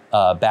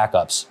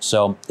backups.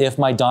 So if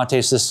my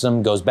Dante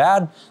system goes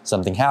bad,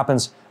 something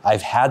happens,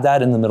 I've had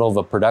that in the middle of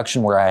a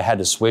production where I had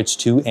to switch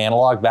to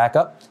analog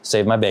backup,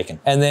 save my bacon.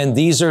 And then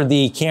these are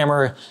the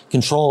camera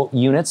control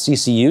units,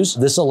 CCUs.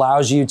 This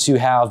allows you to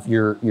have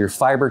your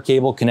fiber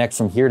cable connect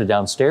from here to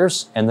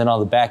downstairs. And then on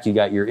the back, you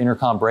got your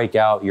intercom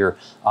breakout, your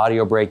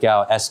audio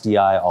breakout,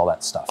 SDI, all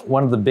that stuff.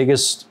 One of the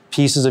biggest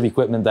pieces of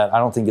equipment that I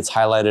don't think gets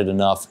highlighted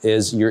enough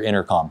is your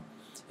intercom.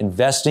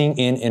 Investing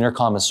in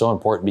intercom is so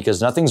important because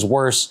nothing's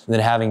worse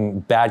than having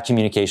bad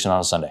communication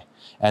on a Sunday.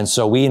 And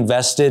so we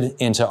invested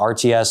into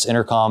RTS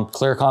intercom.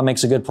 Clearcom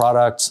makes a good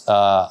product.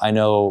 I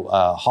know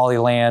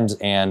Hollyland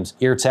and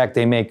EarTech,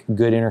 they make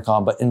good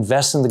intercom, but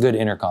invest in the good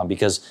intercom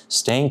because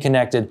staying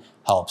connected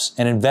helps,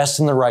 and invest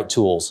in the right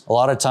tools. A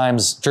lot of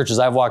times, churches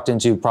I've walked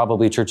into,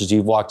 probably churches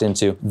you've walked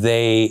into,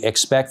 they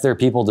expect their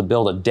people to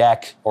build a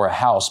deck or a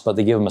house, but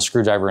they give them a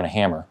screwdriver and a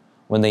hammer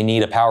when they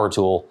need a power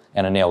tool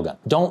and a nail gun.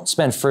 Don't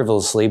spend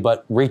frivolously,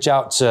 but reach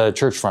out to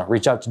Churchfront,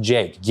 reach out to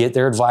Jake, get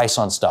their advice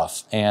on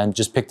stuff and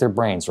just pick their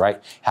brains,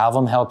 right? Have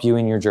them help you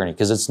in your journey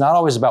because it's not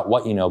always about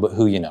what you know, but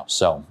who you know.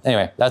 So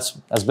anyway, that's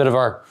a bit of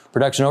our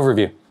production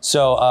overview.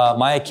 So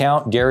my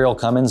account, Dariel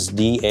Cummins,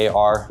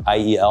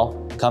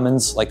 D-A-R-I-E-L,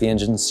 Cummins, like the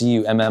engine,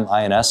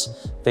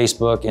 C-U-M-M-I-N-S,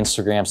 Facebook,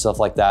 Instagram, stuff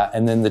like that.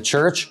 And then the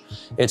church,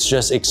 it's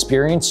just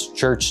Experience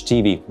Church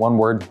TV, one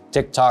word,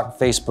 TikTok,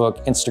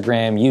 Facebook,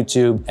 Instagram,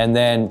 YouTube, and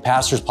then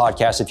Pastor's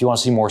Podcast if you want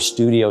to see more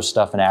studio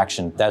stuff in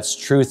action. That's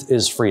Truth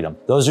is Freedom.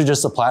 Those are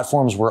just the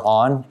platforms we're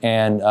on,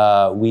 and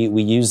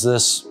we use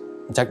this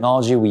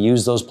technology, we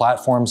use those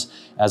platforms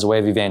as a way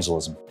of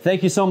evangelism.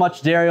 Thank you so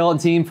much, Dariel and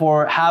team,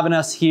 for having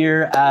us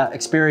here at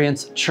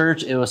Experience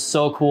Church. It was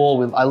so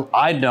cool.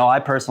 I know I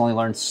personally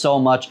learned so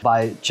much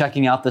by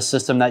checking out the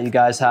system that you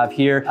guys have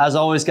here. As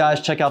always,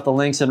 guys, check out the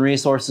links and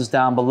resources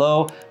down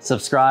below.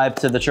 Subscribe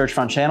to the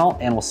Churchfront channel,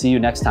 and we'll see you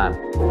next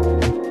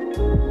time.